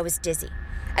 I was dizzy.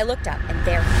 I looked up, and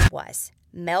there he was,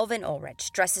 Melvin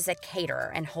Ulrich, dressed as a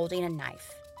caterer and holding a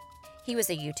knife. He was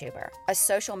a YouTuber, a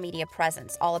social media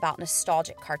presence all about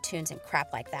nostalgic cartoons and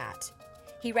crap like that.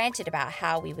 He ranted about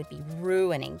how we would be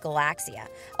ruining Galaxia,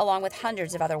 along with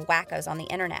hundreds of other wackos on the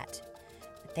internet.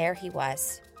 But there he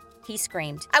was. He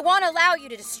screamed, "I won't allow you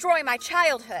to destroy my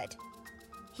childhood!"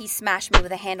 He smashed me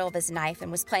with the handle of his knife and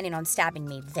was planning on stabbing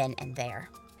me then and there.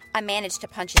 I managed to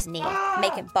punch his knee,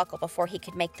 make him buckle before he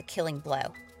could make the killing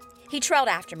blow. He trailed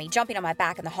after me, jumping on my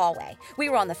back in the hallway. We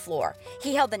were on the floor.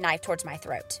 He held the knife towards my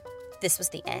throat. This was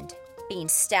the end, being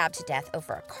stabbed to death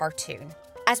over a cartoon.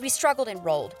 As we struggled and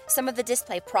rolled, some of the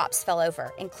display props fell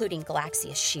over, including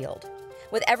Galaxia's shield.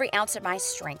 With every ounce of my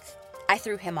strength, I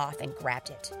threw him off and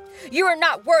grabbed it. "You are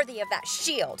not worthy of that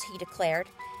shield," he declared,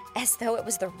 as though it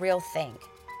was the real thing,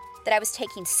 that I was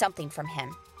taking something from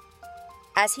him.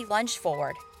 As he lunged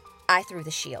forward, I threw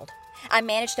the shield. I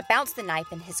managed to bounce the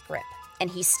knife in his grip, and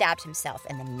he stabbed himself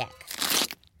in the neck.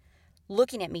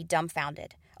 Looking at me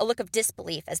dumbfounded, a look of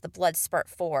disbelief as the blood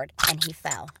spurted forward, and he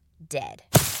fell, dead.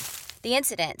 The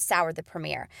incident soured the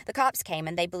premiere. The cops came,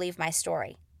 and they believed my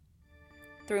story.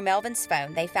 Through Melvin's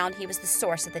phone, they found he was the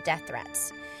source of the death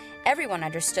threats. Everyone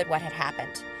understood what had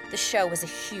happened. The show was a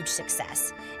huge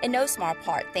success, in no small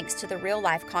part thanks to the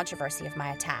real-life controversy of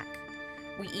my attack.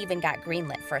 We even got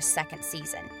greenlit for a second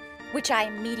season, which I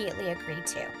immediately agreed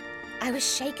to. I was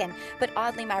shaken, but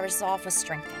oddly my resolve was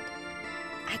strengthened.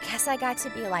 I guess I got to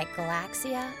be like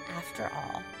Galaxia after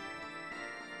all.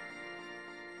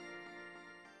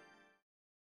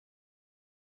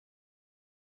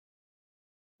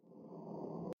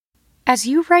 As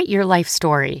you write your life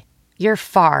story, you're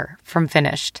far from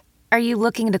finished. Are you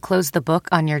looking to close the book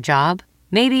on your job?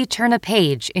 Maybe turn a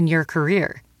page in your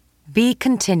career? Be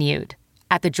continued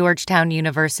at the Georgetown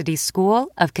University School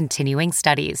of Continuing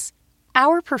Studies.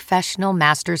 Our professional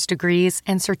master's degrees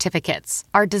and certificates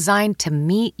are designed to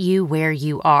meet you where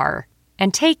you are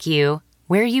and take you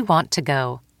where you want to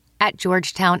go. At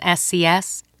Georgetown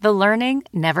SCS, the learning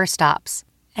never stops,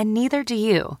 and neither do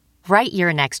you. Write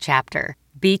your next chapter.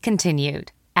 Be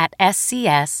continued at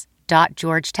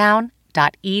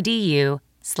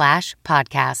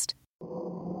scs.georgetown.edu/podcast.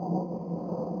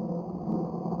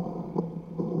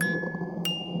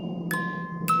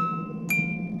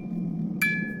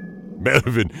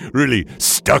 Melvin really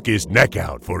stuck his neck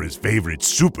out for his favorite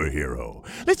superhero.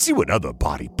 Let's see what other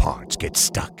body parts get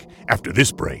stuck after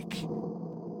this break.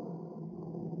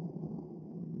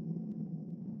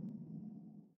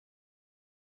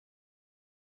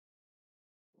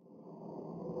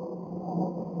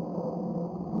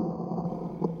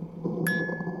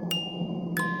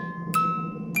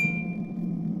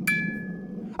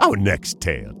 Our next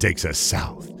tale takes us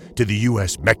south to the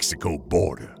U.S.-Mexico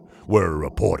border, where a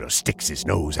reporter sticks his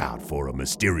nose out for a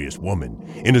mysterious woman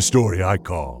in a story I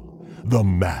call The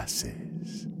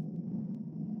Masses.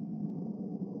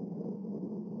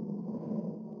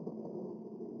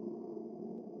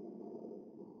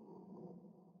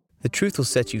 The truth will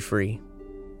set you free.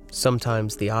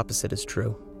 Sometimes the opposite is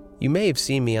true. You may have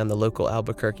seen me on the local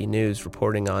Albuquerque news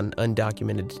reporting on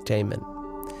undocumented detainment.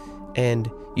 And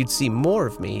you'd see more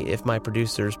of me if my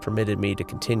producers permitted me to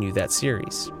continue that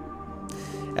series.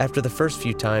 After the first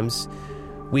few times,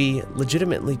 we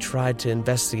legitimately tried to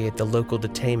investigate the local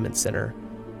detainment center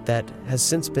that has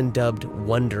since been dubbed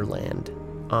Wonderland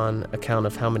on account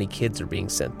of how many kids are being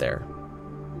sent there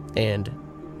and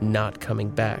not coming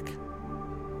back.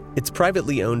 It's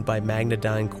privately owned by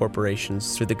Magnadyne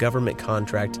Corporations through the government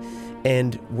contract,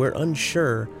 and we're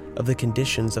unsure of the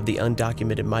conditions of the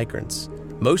undocumented migrants,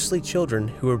 mostly children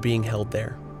who are being held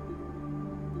there.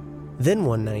 Then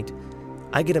one night,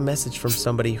 I get a message from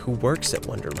somebody who works at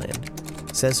Wonderland.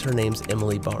 Says her name's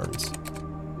Emily Barnes.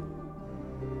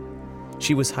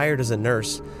 She was hired as a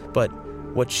nurse, but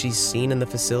what she's seen in the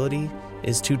facility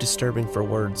is too disturbing for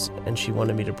words, and she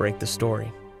wanted me to break the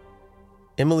story.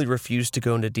 Emily refused to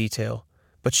go into detail,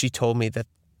 but she told me that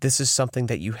this is something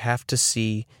that you have to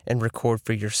see and record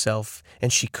for yourself,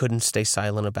 and she couldn't stay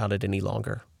silent about it any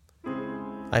longer.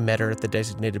 I met her at the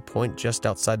designated point just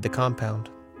outside the compound.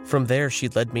 From there, she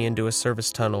led me into a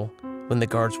service tunnel when the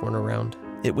guards weren't around.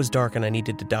 It was dark and I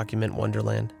needed to document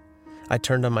Wonderland. I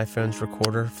turned on my phone's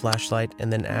recorder, flashlight,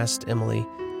 and then asked Emily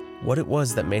what it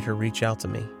was that made her reach out to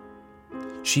me.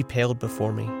 She paled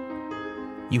before me.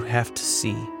 You have to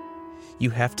see.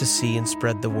 You have to see and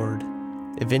spread the word.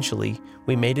 Eventually,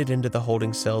 we made it into the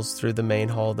holding cells through the main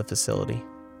hall of the facility.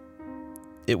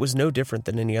 It was no different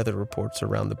than any other reports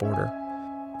around the border.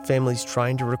 Families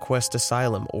trying to request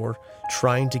asylum or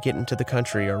trying to get into the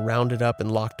country are rounded up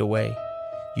and locked away,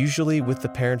 usually with the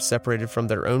parents separated from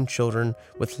their own children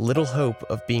with little hope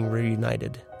of being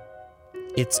reunited.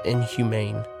 It's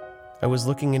inhumane. I was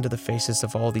looking into the faces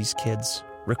of all these kids,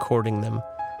 recording them,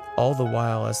 all the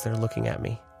while as they're looking at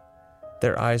me.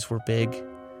 Their eyes were big.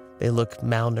 They looked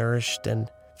malnourished and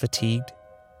fatigued,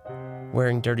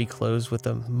 wearing dirty clothes with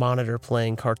a monitor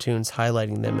playing cartoons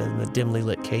highlighting them in the dimly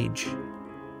lit cage.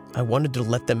 I wanted to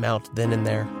let them out then and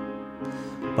there,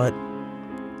 but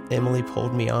Emily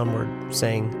pulled me onward,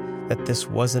 saying that this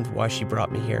wasn't why she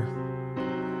brought me here.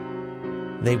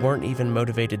 They weren't even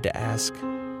motivated to ask.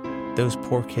 Those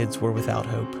poor kids were without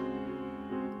hope.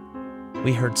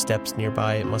 We heard steps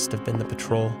nearby. It must have been the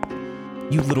patrol.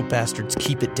 You little bastards,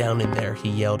 keep it down in there, he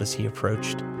yelled as he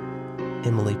approached.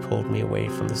 Emily pulled me away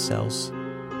from the cells.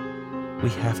 We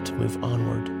have to move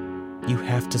onward. You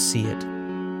have to see it.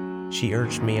 She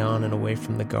urged me on and away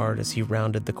from the guard as he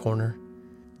rounded the corner,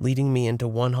 leading me into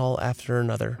one hall after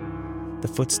another, the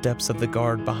footsteps of the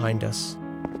guard behind us.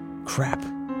 Crap!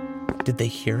 Did they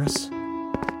hear us?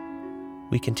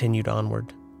 We continued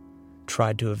onward,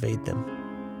 tried to evade them.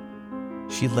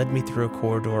 She led me through a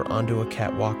corridor onto a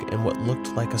catwalk in what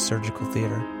looked like a surgical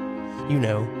theater. You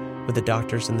know, where the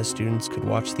doctors and the students could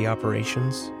watch the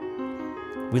operations.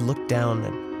 We looked down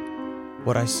and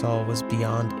what I saw was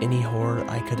beyond any horror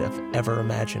I could have ever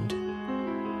imagined.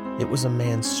 It was a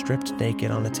man stripped naked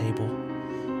on a table.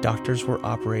 Doctors were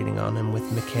operating on him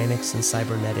with mechanics and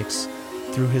cybernetics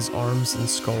through his arms and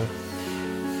skull.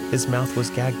 His mouth was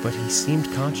gagged, but he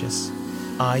seemed conscious,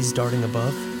 eyes darting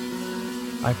above.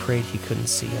 I prayed he couldn't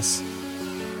see us.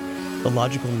 The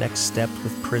logical next step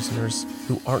with prisoners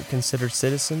who aren't considered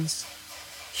citizens?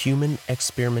 Human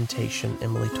experimentation,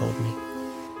 Emily told me.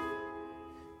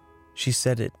 She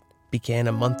said it began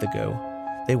a month ago.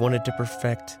 They wanted to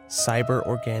perfect cyber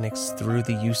organics through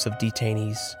the use of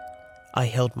detainees. I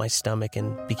held my stomach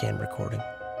and began recording.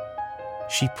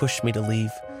 She pushed me to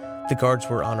leave. The guards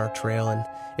were on our trail, and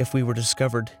if we were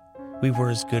discovered, we were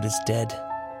as good as dead.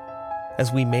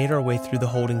 As we made our way through the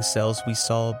holding cells, we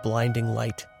saw a blinding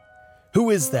light. Who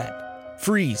is that?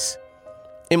 Freeze!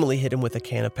 Emily hit him with a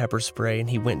can of pepper spray, and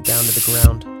he went down to the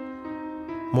ground.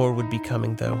 More would be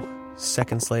coming, though.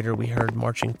 Seconds later, we heard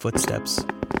marching footsteps.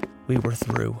 We were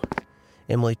through.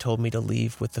 Emily told me to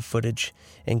leave with the footage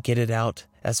and get it out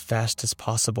as fast as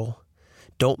possible.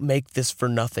 Don't make this for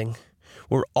nothing.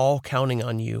 We're all counting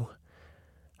on you.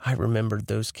 I remembered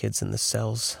those kids in the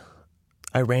cells.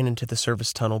 I ran into the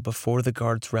service tunnel before the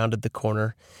guards rounded the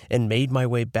corner and made my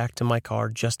way back to my car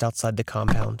just outside the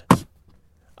compound.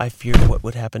 I feared what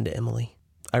would happen to Emily.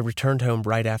 I returned home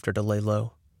right after to lay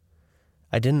low.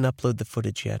 I didn't upload the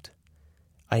footage yet.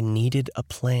 I needed a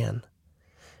plan.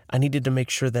 I needed to make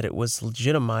sure that it was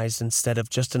legitimized instead of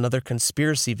just another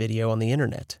conspiracy video on the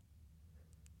internet.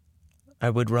 I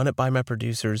would run it by my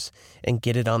producers and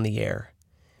get it on the air,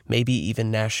 maybe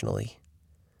even nationally.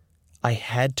 I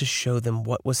had to show them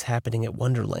what was happening at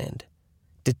Wonderland.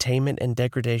 Detainment and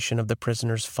degradation of the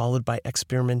prisoners followed by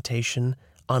experimentation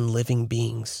on living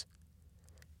beings.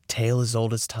 Tale as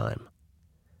old as time.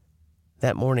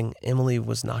 That morning, Emily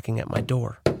was knocking at my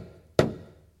door.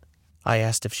 I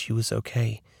asked if she was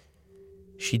okay.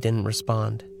 She didn't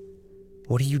respond.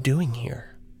 What are you doing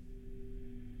here?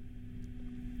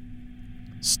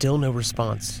 Still no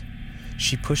response.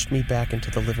 She pushed me back into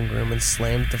the living room and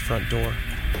slammed the front door.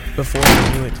 Before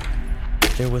I knew it,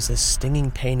 there was a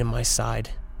stinging pain in my side.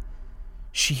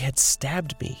 She had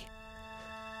stabbed me,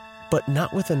 but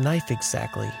not with a knife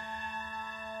exactly.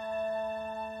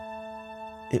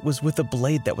 It was with a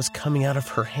blade that was coming out of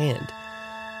her hand.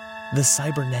 The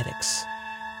cybernetics.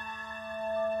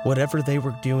 Whatever they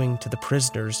were doing to the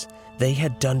prisoners, they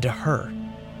had done to her.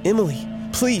 Emily,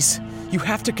 please, you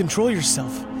have to control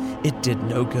yourself. It did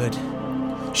no good.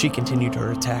 She continued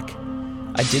her attack.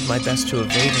 I did my best to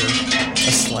evade her.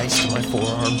 A slice to my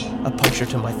forearm, a puncture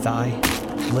to my thigh.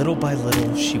 Little by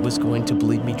little, she was going to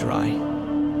bleed me dry.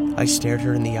 I stared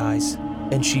her in the eyes,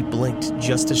 and she blinked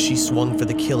just as she swung for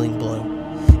the killing blow,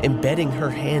 embedding her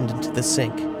hand into the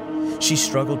sink. She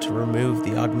struggled to remove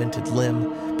the augmented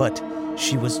limb, but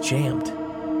she was jammed,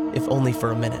 if only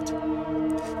for a minute.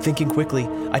 Thinking quickly,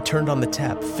 I turned on the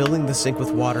tap, filling the sink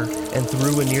with water, and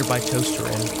threw a nearby toaster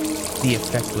in. The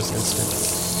effect was instant.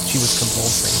 She was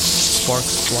convulsing,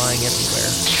 sparks flying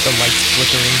everywhere, the lights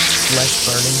flickering, flesh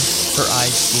burning. Her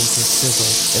eyes seemed to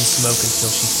sizzle and smoke until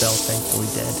she fell, thankfully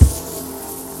dead.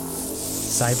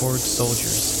 Cyborg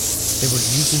soldiers. They were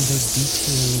using those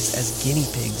detainees as guinea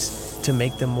pigs to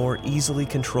make them more easily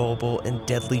controllable and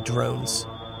deadly drones.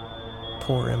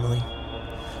 Poor Emily,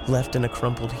 left in a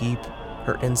crumpled heap,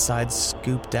 her insides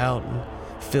scooped out and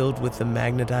filled with the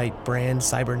Magnetite brand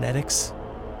cybernetics.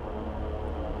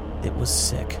 It was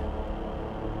sick.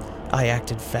 I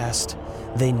acted fast.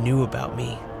 They knew about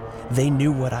me. They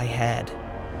knew what I had.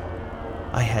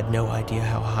 I had no idea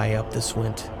how high up this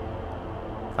went.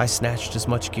 I snatched as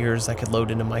much gear as I could load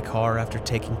into my car after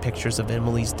taking pictures of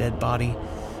Emily's dead body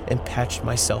and patched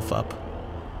myself up.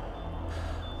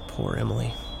 Poor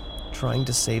Emily, trying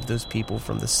to save those people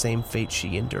from the same fate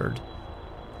she endured.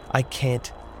 I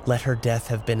can't let her death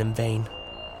have been in vain.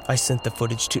 I sent the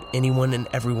footage to anyone and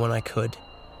everyone I could.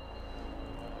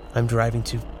 I'm driving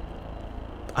to...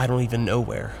 I don't even know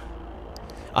where.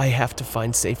 I have to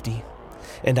find safety,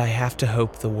 and I have to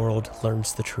hope the world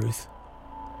learns the truth.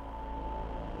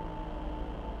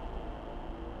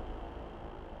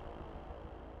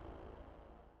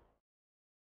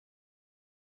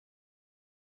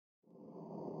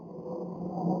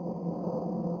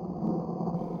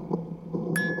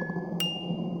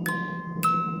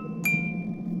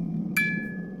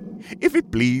 If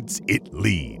it bleeds, it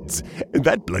leads. And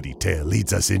that bloody tale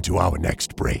leads us into our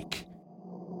next break.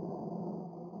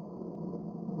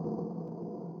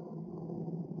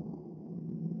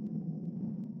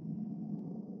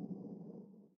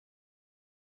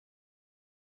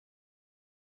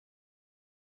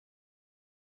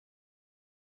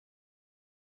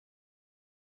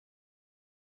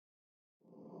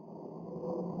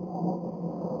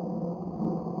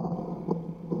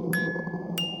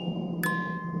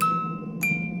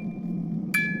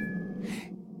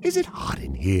 Is it hot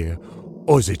in here,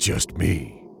 or is it just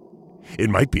me? It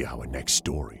might be our next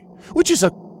story, which is a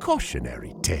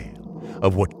cautionary tale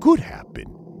of what could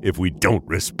happen if we don't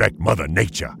respect Mother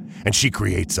Nature and she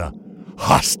creates a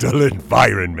hostile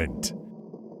environment.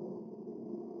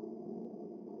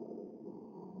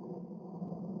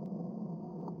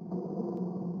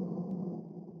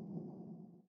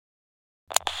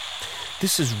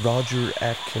 This is Roger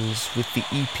Atkins with the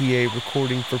EPA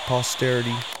recording for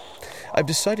posterity. I've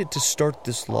decided to start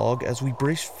this log as we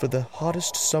brace for the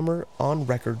hottest summer on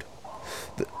record.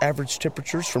 The average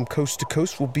temperatures from coast to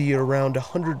coast will be around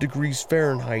 100 degrees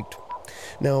Fahrenheit.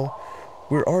 Now,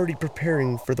 we're already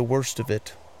preparing for the worst of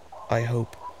it, I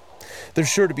hope. There's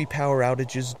sure to be power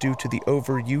outages due to the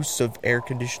overuse of air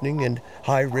conditioning and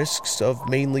high risks of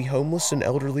mainly homeless and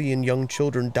elderly and young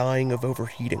children dying of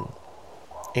overheating.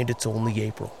 And it's only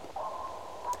April.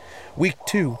 Week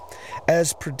 2,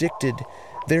 as predicted,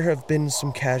 there have been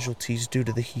some casualties due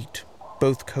to the heat,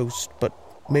 both coasts, but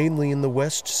mainly in the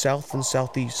west, south, and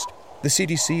southeast. The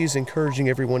CDC is encouraging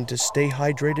everyone to stay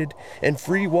hydrated, and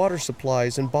free water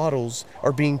supplies and bottles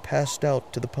are being passed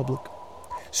out to the public.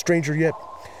 Stranger yet,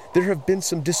 there have been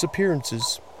some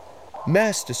disappearances,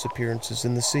 mass disappearances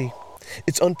in the sea.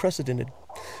 It's unprecedented,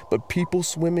 but people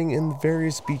swimming in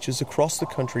various beaches across the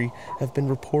country have been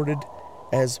reported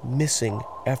as missing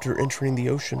after entering the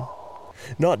ocean.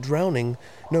 Not drowning,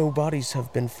 no bodies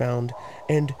have been found,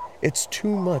 and it's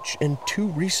too much and too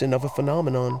recent of a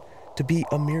phenomenon to be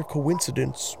a mere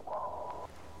coincidence.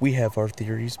 We have our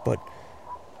theories, but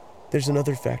there's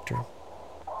another factor.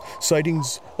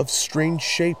 Sightings of strange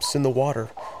shapes in the water,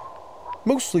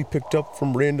 mostly picked up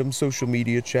from random social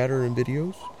media chatter and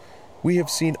videos. We have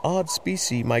seen odd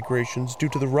species migrations due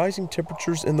to the rising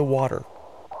temperatures in the water.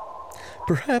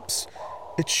 Perhaps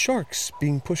it's sharks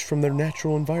being pushed from their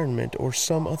natural environment or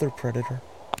some other predator.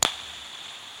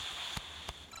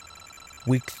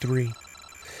 Week 3.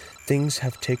 Things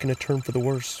have taken a turn for the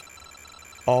worse.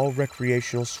 All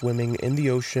recreational swimming in the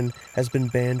ocean has been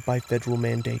banned by federal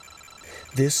mandate.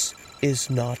 This is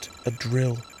not a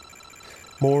drill.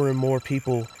 More and more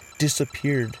people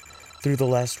disappeared through the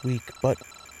last week, but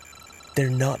they're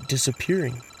not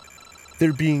disappearing.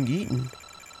 They're being eaten.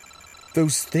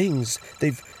 Those things,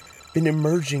 they've been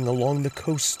emerging along the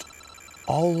coast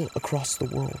all across the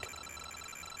world.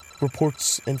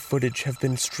 Reports and footage have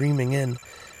been streaming in.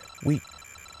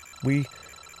 We're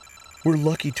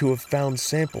lucky to have found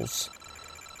samples.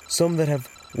 Some that have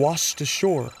washed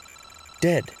ashore,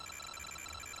 dead.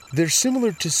 They're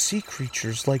similar to sea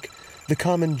creatures like the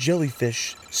common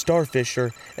jellyfish, starfish,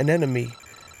 or anemone,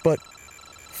 but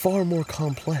far more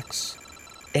complex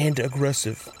and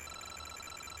aggressive.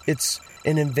 It's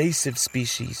an invasive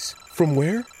species. From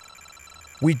where?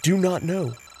 We do not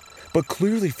know, but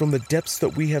clearly from the depths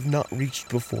that we have not reached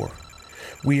before.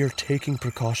 We are taking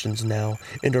precautions now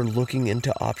and are looking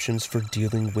into options for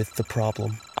dealing with the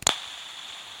problem.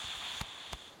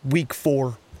 Week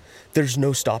 4. There's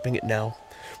no stopping it now.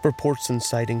 Reports and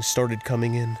sightings started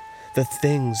coming in. The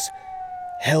things,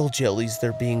 hell jellies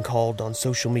they're being called on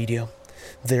social media.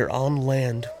 They're on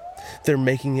land. They're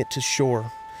making it to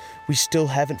shore. We still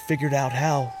haven't figured out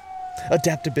how.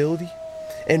 Adaptability?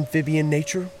 Amphibian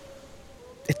nature?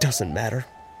 It doesn't matter.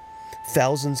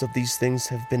 Thousands of these things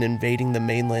have been invading the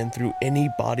mainland through any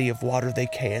body of water they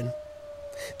can.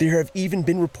 There have even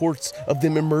been reports of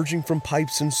them emerging from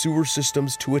pipes and sewer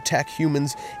systems to attack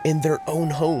humans in their own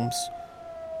homes.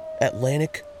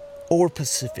 Atlantic or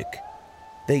Pacific,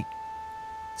 they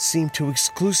seem to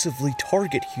exclusively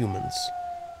target humans.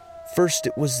 First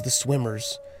it was the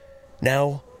swimmers.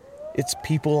 Now it's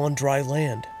people on dry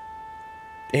land.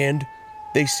 And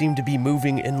they seem to be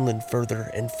moving inland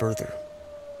further and further.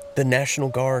 The National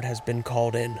Guard has been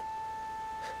called in.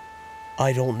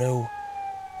 I don't know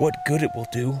what good it will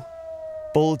do.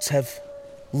 Bullets have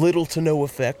little to no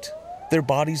effect. Their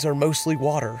bodies are mostly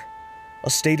water. A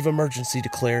state of emergency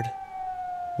declared.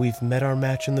 We've met our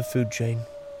match in the food chain.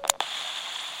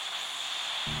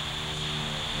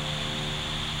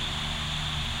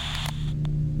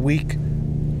 Week.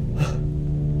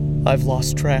 I've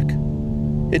lost track.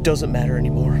 It doesn't matter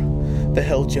anymore. The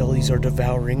hell jellies are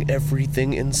devouring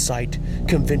everything in sight.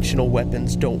 Conventional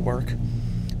weapons don't work.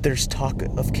 There's talk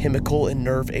of chemical and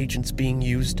nerve agents being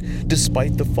used,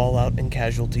 despite the fallout and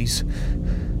casualties.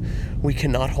 We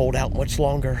cannot hold out much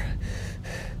longer.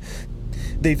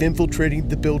 They've infiltrated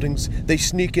the buildings. They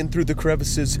sneak in through the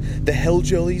crevices. The hell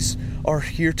jellies are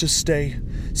here to stay.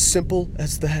 Simple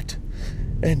as that.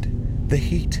 And the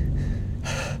heat.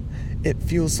 It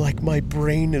feels like my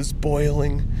brain is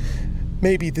boiling.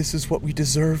 Maybe this is what we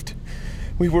deserved.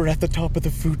 We were at the top of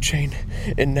the food chain,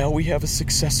 and now we have a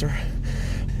successor.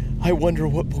 I wonder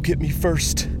what will get me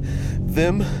first.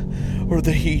 Them or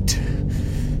the heat?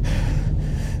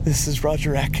 This is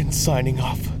Roger Atkins signing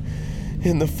off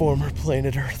in the former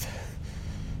planet Earth.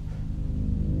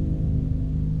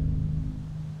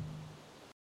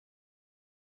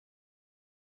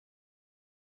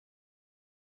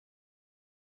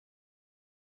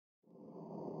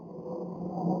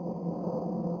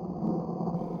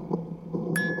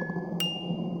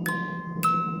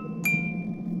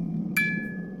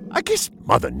 I guess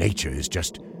Mother Nature is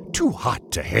just too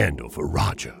hot to handle for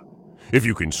Roger. If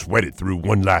you can sweat it through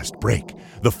one last break,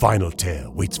 the final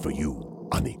tale waits for you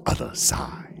on the other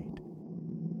side.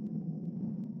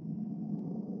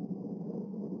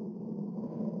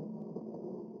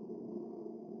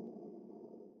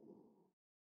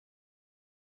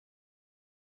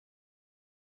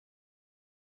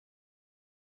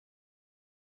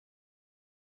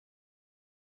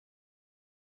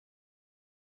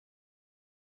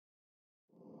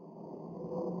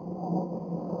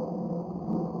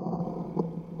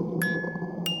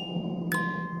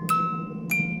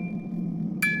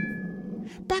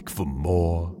 Back for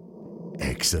more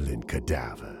excellent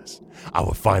cadavers.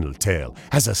 Our final tale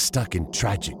has us stuck in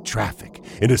tragic traffic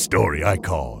in a story I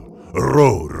call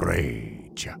Road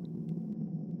Rage.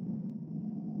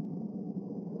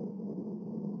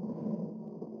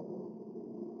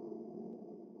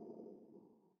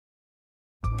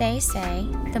 They say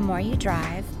the more you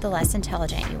drive, the less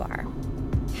intelligent you are.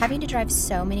 Having to drive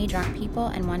so many drunk people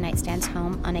and one-night stands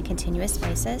home on a continuous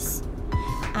basis,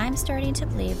 I'm starting to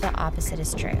believe the opposite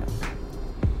is true.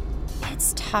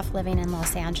 It's tough living in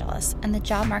Los Angeles, and the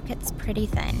job market's pretty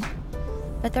thin.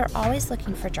 But they're always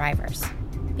looking for drivers,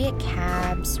 be it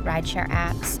cabs, rideshare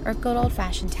apps, or good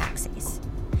old-fashioned taxis.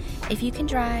 If you can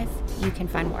drive, you can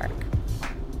find work.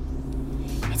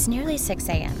 It's nearly 6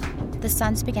 a.m. The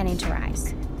sun's beginning to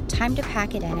rise. Time to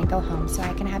pack it in and go home so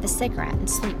I can have a cigarette and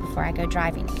sleep before I go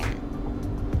driving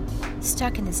again.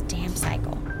 Stuck in this damn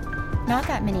cycle. Not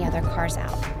that many other cars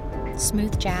out.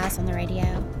 smooth jazz on the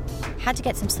radio. Had to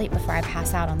get some sleep before I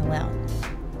pass out on the wheel.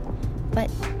 But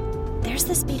there's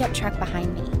this beat-up truck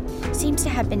behind me. Seems to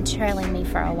have been trailing me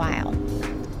for a while.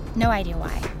 No idea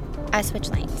why. I switch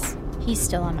lanes. He's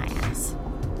still on my ass.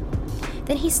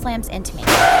 Then he slams into me. "What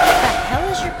the hell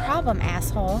is your problem,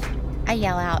 asshole?" I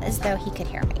yell out as though he could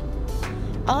hear me.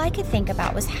 All I could think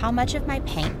about was how much of my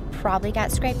paint probably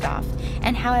got scraped off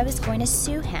and how I was going to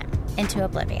sue him into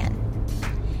oblivion.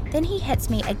 Then he hits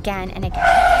me again and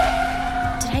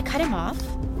again. Did I cut him off?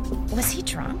 Was he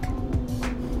drunk?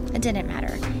 It didn't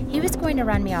matter. He was going to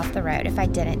run me off the road if I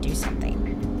didn't do something.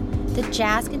 The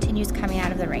jazz continues coming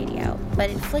out of the radio, but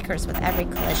it flickers with every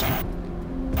collision.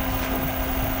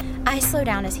 I slow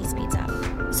down as he speeds up.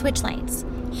 Switch lanes.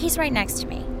 He's right next to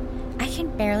me. I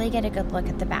can barely get a good look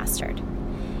at the bastard.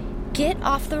 "Get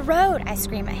off the road!" I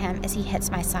scream at him as he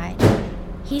hits my side.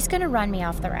 He's gonna run me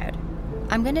off the road.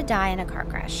 I'm gonna die in a car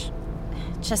crash.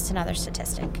 Just another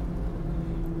statistic.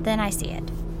 Then I see it.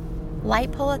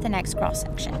 Light pole at the next cross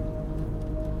section.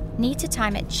 Need to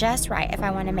time it just right if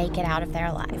I want to make it out of there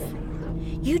alive.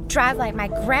 "You drive like my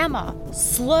grandma!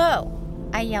 Slow!"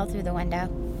 I yell through the window.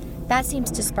 That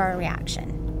seems to spur a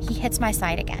reaction. He hits my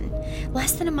side again.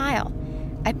 Less than a mile.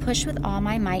 I push with all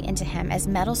my might into him as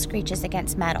metal screeches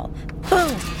against metal.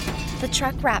 Boom! The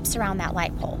truck wraps around that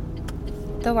light pole.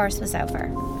 The worst was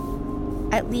over.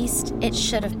 At least it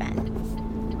should have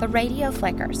been. The radio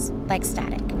flickers, like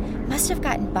static. Must have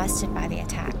gotten busted by the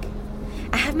attack.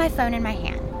 I have my phone in my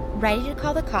hand, ready to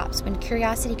call the cops when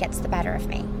curiosity gets the better of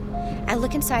me. I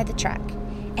look inside the truck,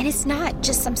 and it's not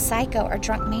just some psycho or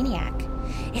drunk maniac.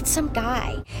 It's some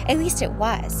guy. At least it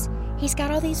was. He's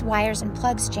got all these wires and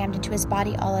plugs jammed into his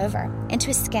body all over, into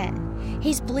his skin.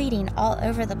 He's bleeding all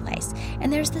over the place,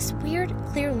 and there's this weird,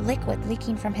 clear liquid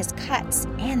leaking from his cuts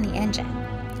and the engine.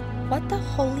 What the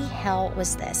holy hell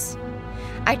was this?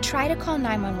 I try to call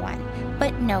 911,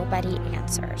 but nobody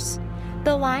answers.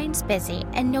 The line's busy,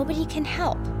 and nobody can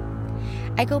help.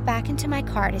 I go back into my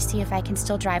car to see if I can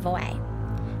still drive away.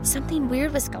 Something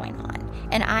weird was going on,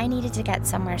 and I needed to get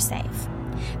somewhere safe.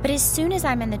 But as soon as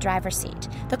I'm in the driver's seat,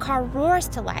 the car roars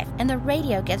to life, and the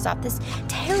radio gives off this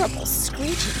terrible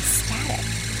screeching static.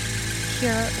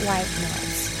 Pure white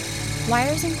noise.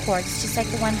 Wires and cords, just like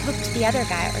the one hooked to the other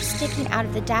guy, are sticking out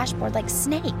of the dashboard like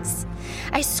snakes.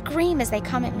 I scream as they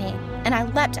come at me, and I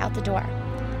leapt out the door.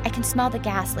 I can smell the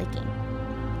gas leaking.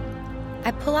 I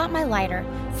pull out my lighter,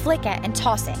 flick it, and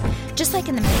toss it, just like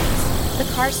in the movies.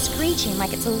 The car's screeching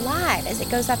like it's alive as it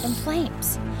goes up in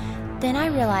flames. Then I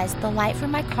realize the light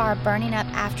from my car burning up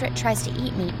after it tries to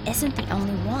eat me isn't the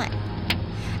only one.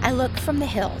 I look from the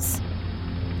hills.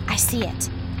 I see it.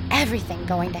 Everything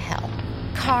going to hell.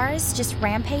 Cars just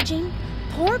rampaging.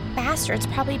 Poor bastards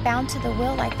probably bound to the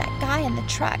wheel like that guy in the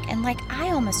truck and like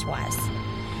I almost was.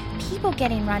 People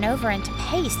getting run over into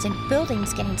paste and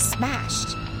buildings getting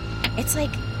smashed. It's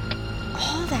like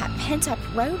all that pent-up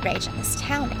road rage in this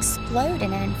town exploded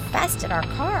and infested our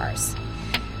cars.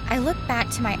 I look back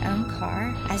to my own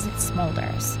car as it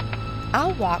smolders.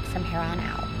 I'll walk from here on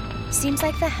out. Seems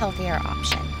like the healthier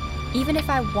option, even if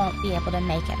I won't be able to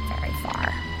make it very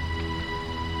far.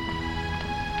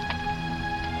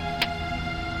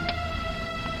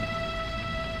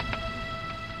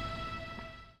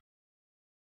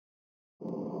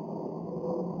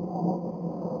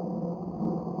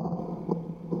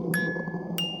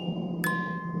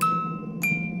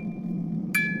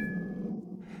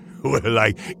 Well,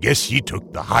 I guess she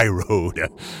took the high road.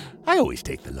 I always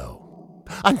take the low.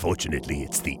 Unfortunately,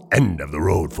 it's the end of the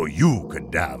road for you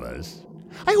cadavers.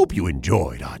 I hope you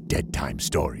enjoyed our Dead Time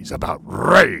stories about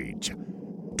rage.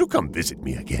 Do come visit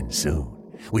me again soon.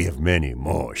 We have many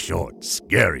more short,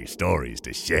 scary stories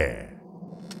to share.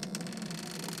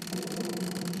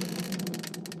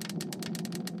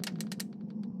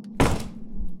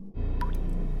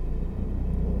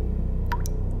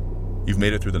 You've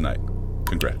made it through the night.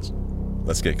 Congrats.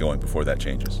 Let's get going before that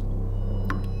changes.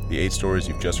 The 8 stories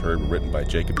you've just heard were written by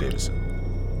Jacob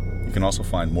Davison. You can also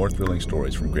find more thrilling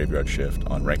stories from Graveyard Shift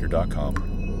on Ranker.com,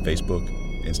 Facebook,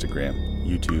 Instagram,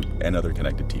 YouTube, and other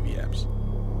connected TV apps.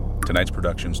 Tonight's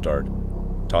production starred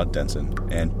Todd Denson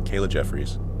and Kayla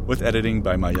Jeffries, with editing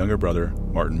by my younger brother,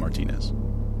 Martin Martinez.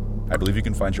 I believe you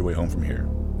can find your way home from here.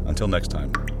 Until next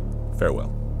time,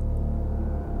 farewell.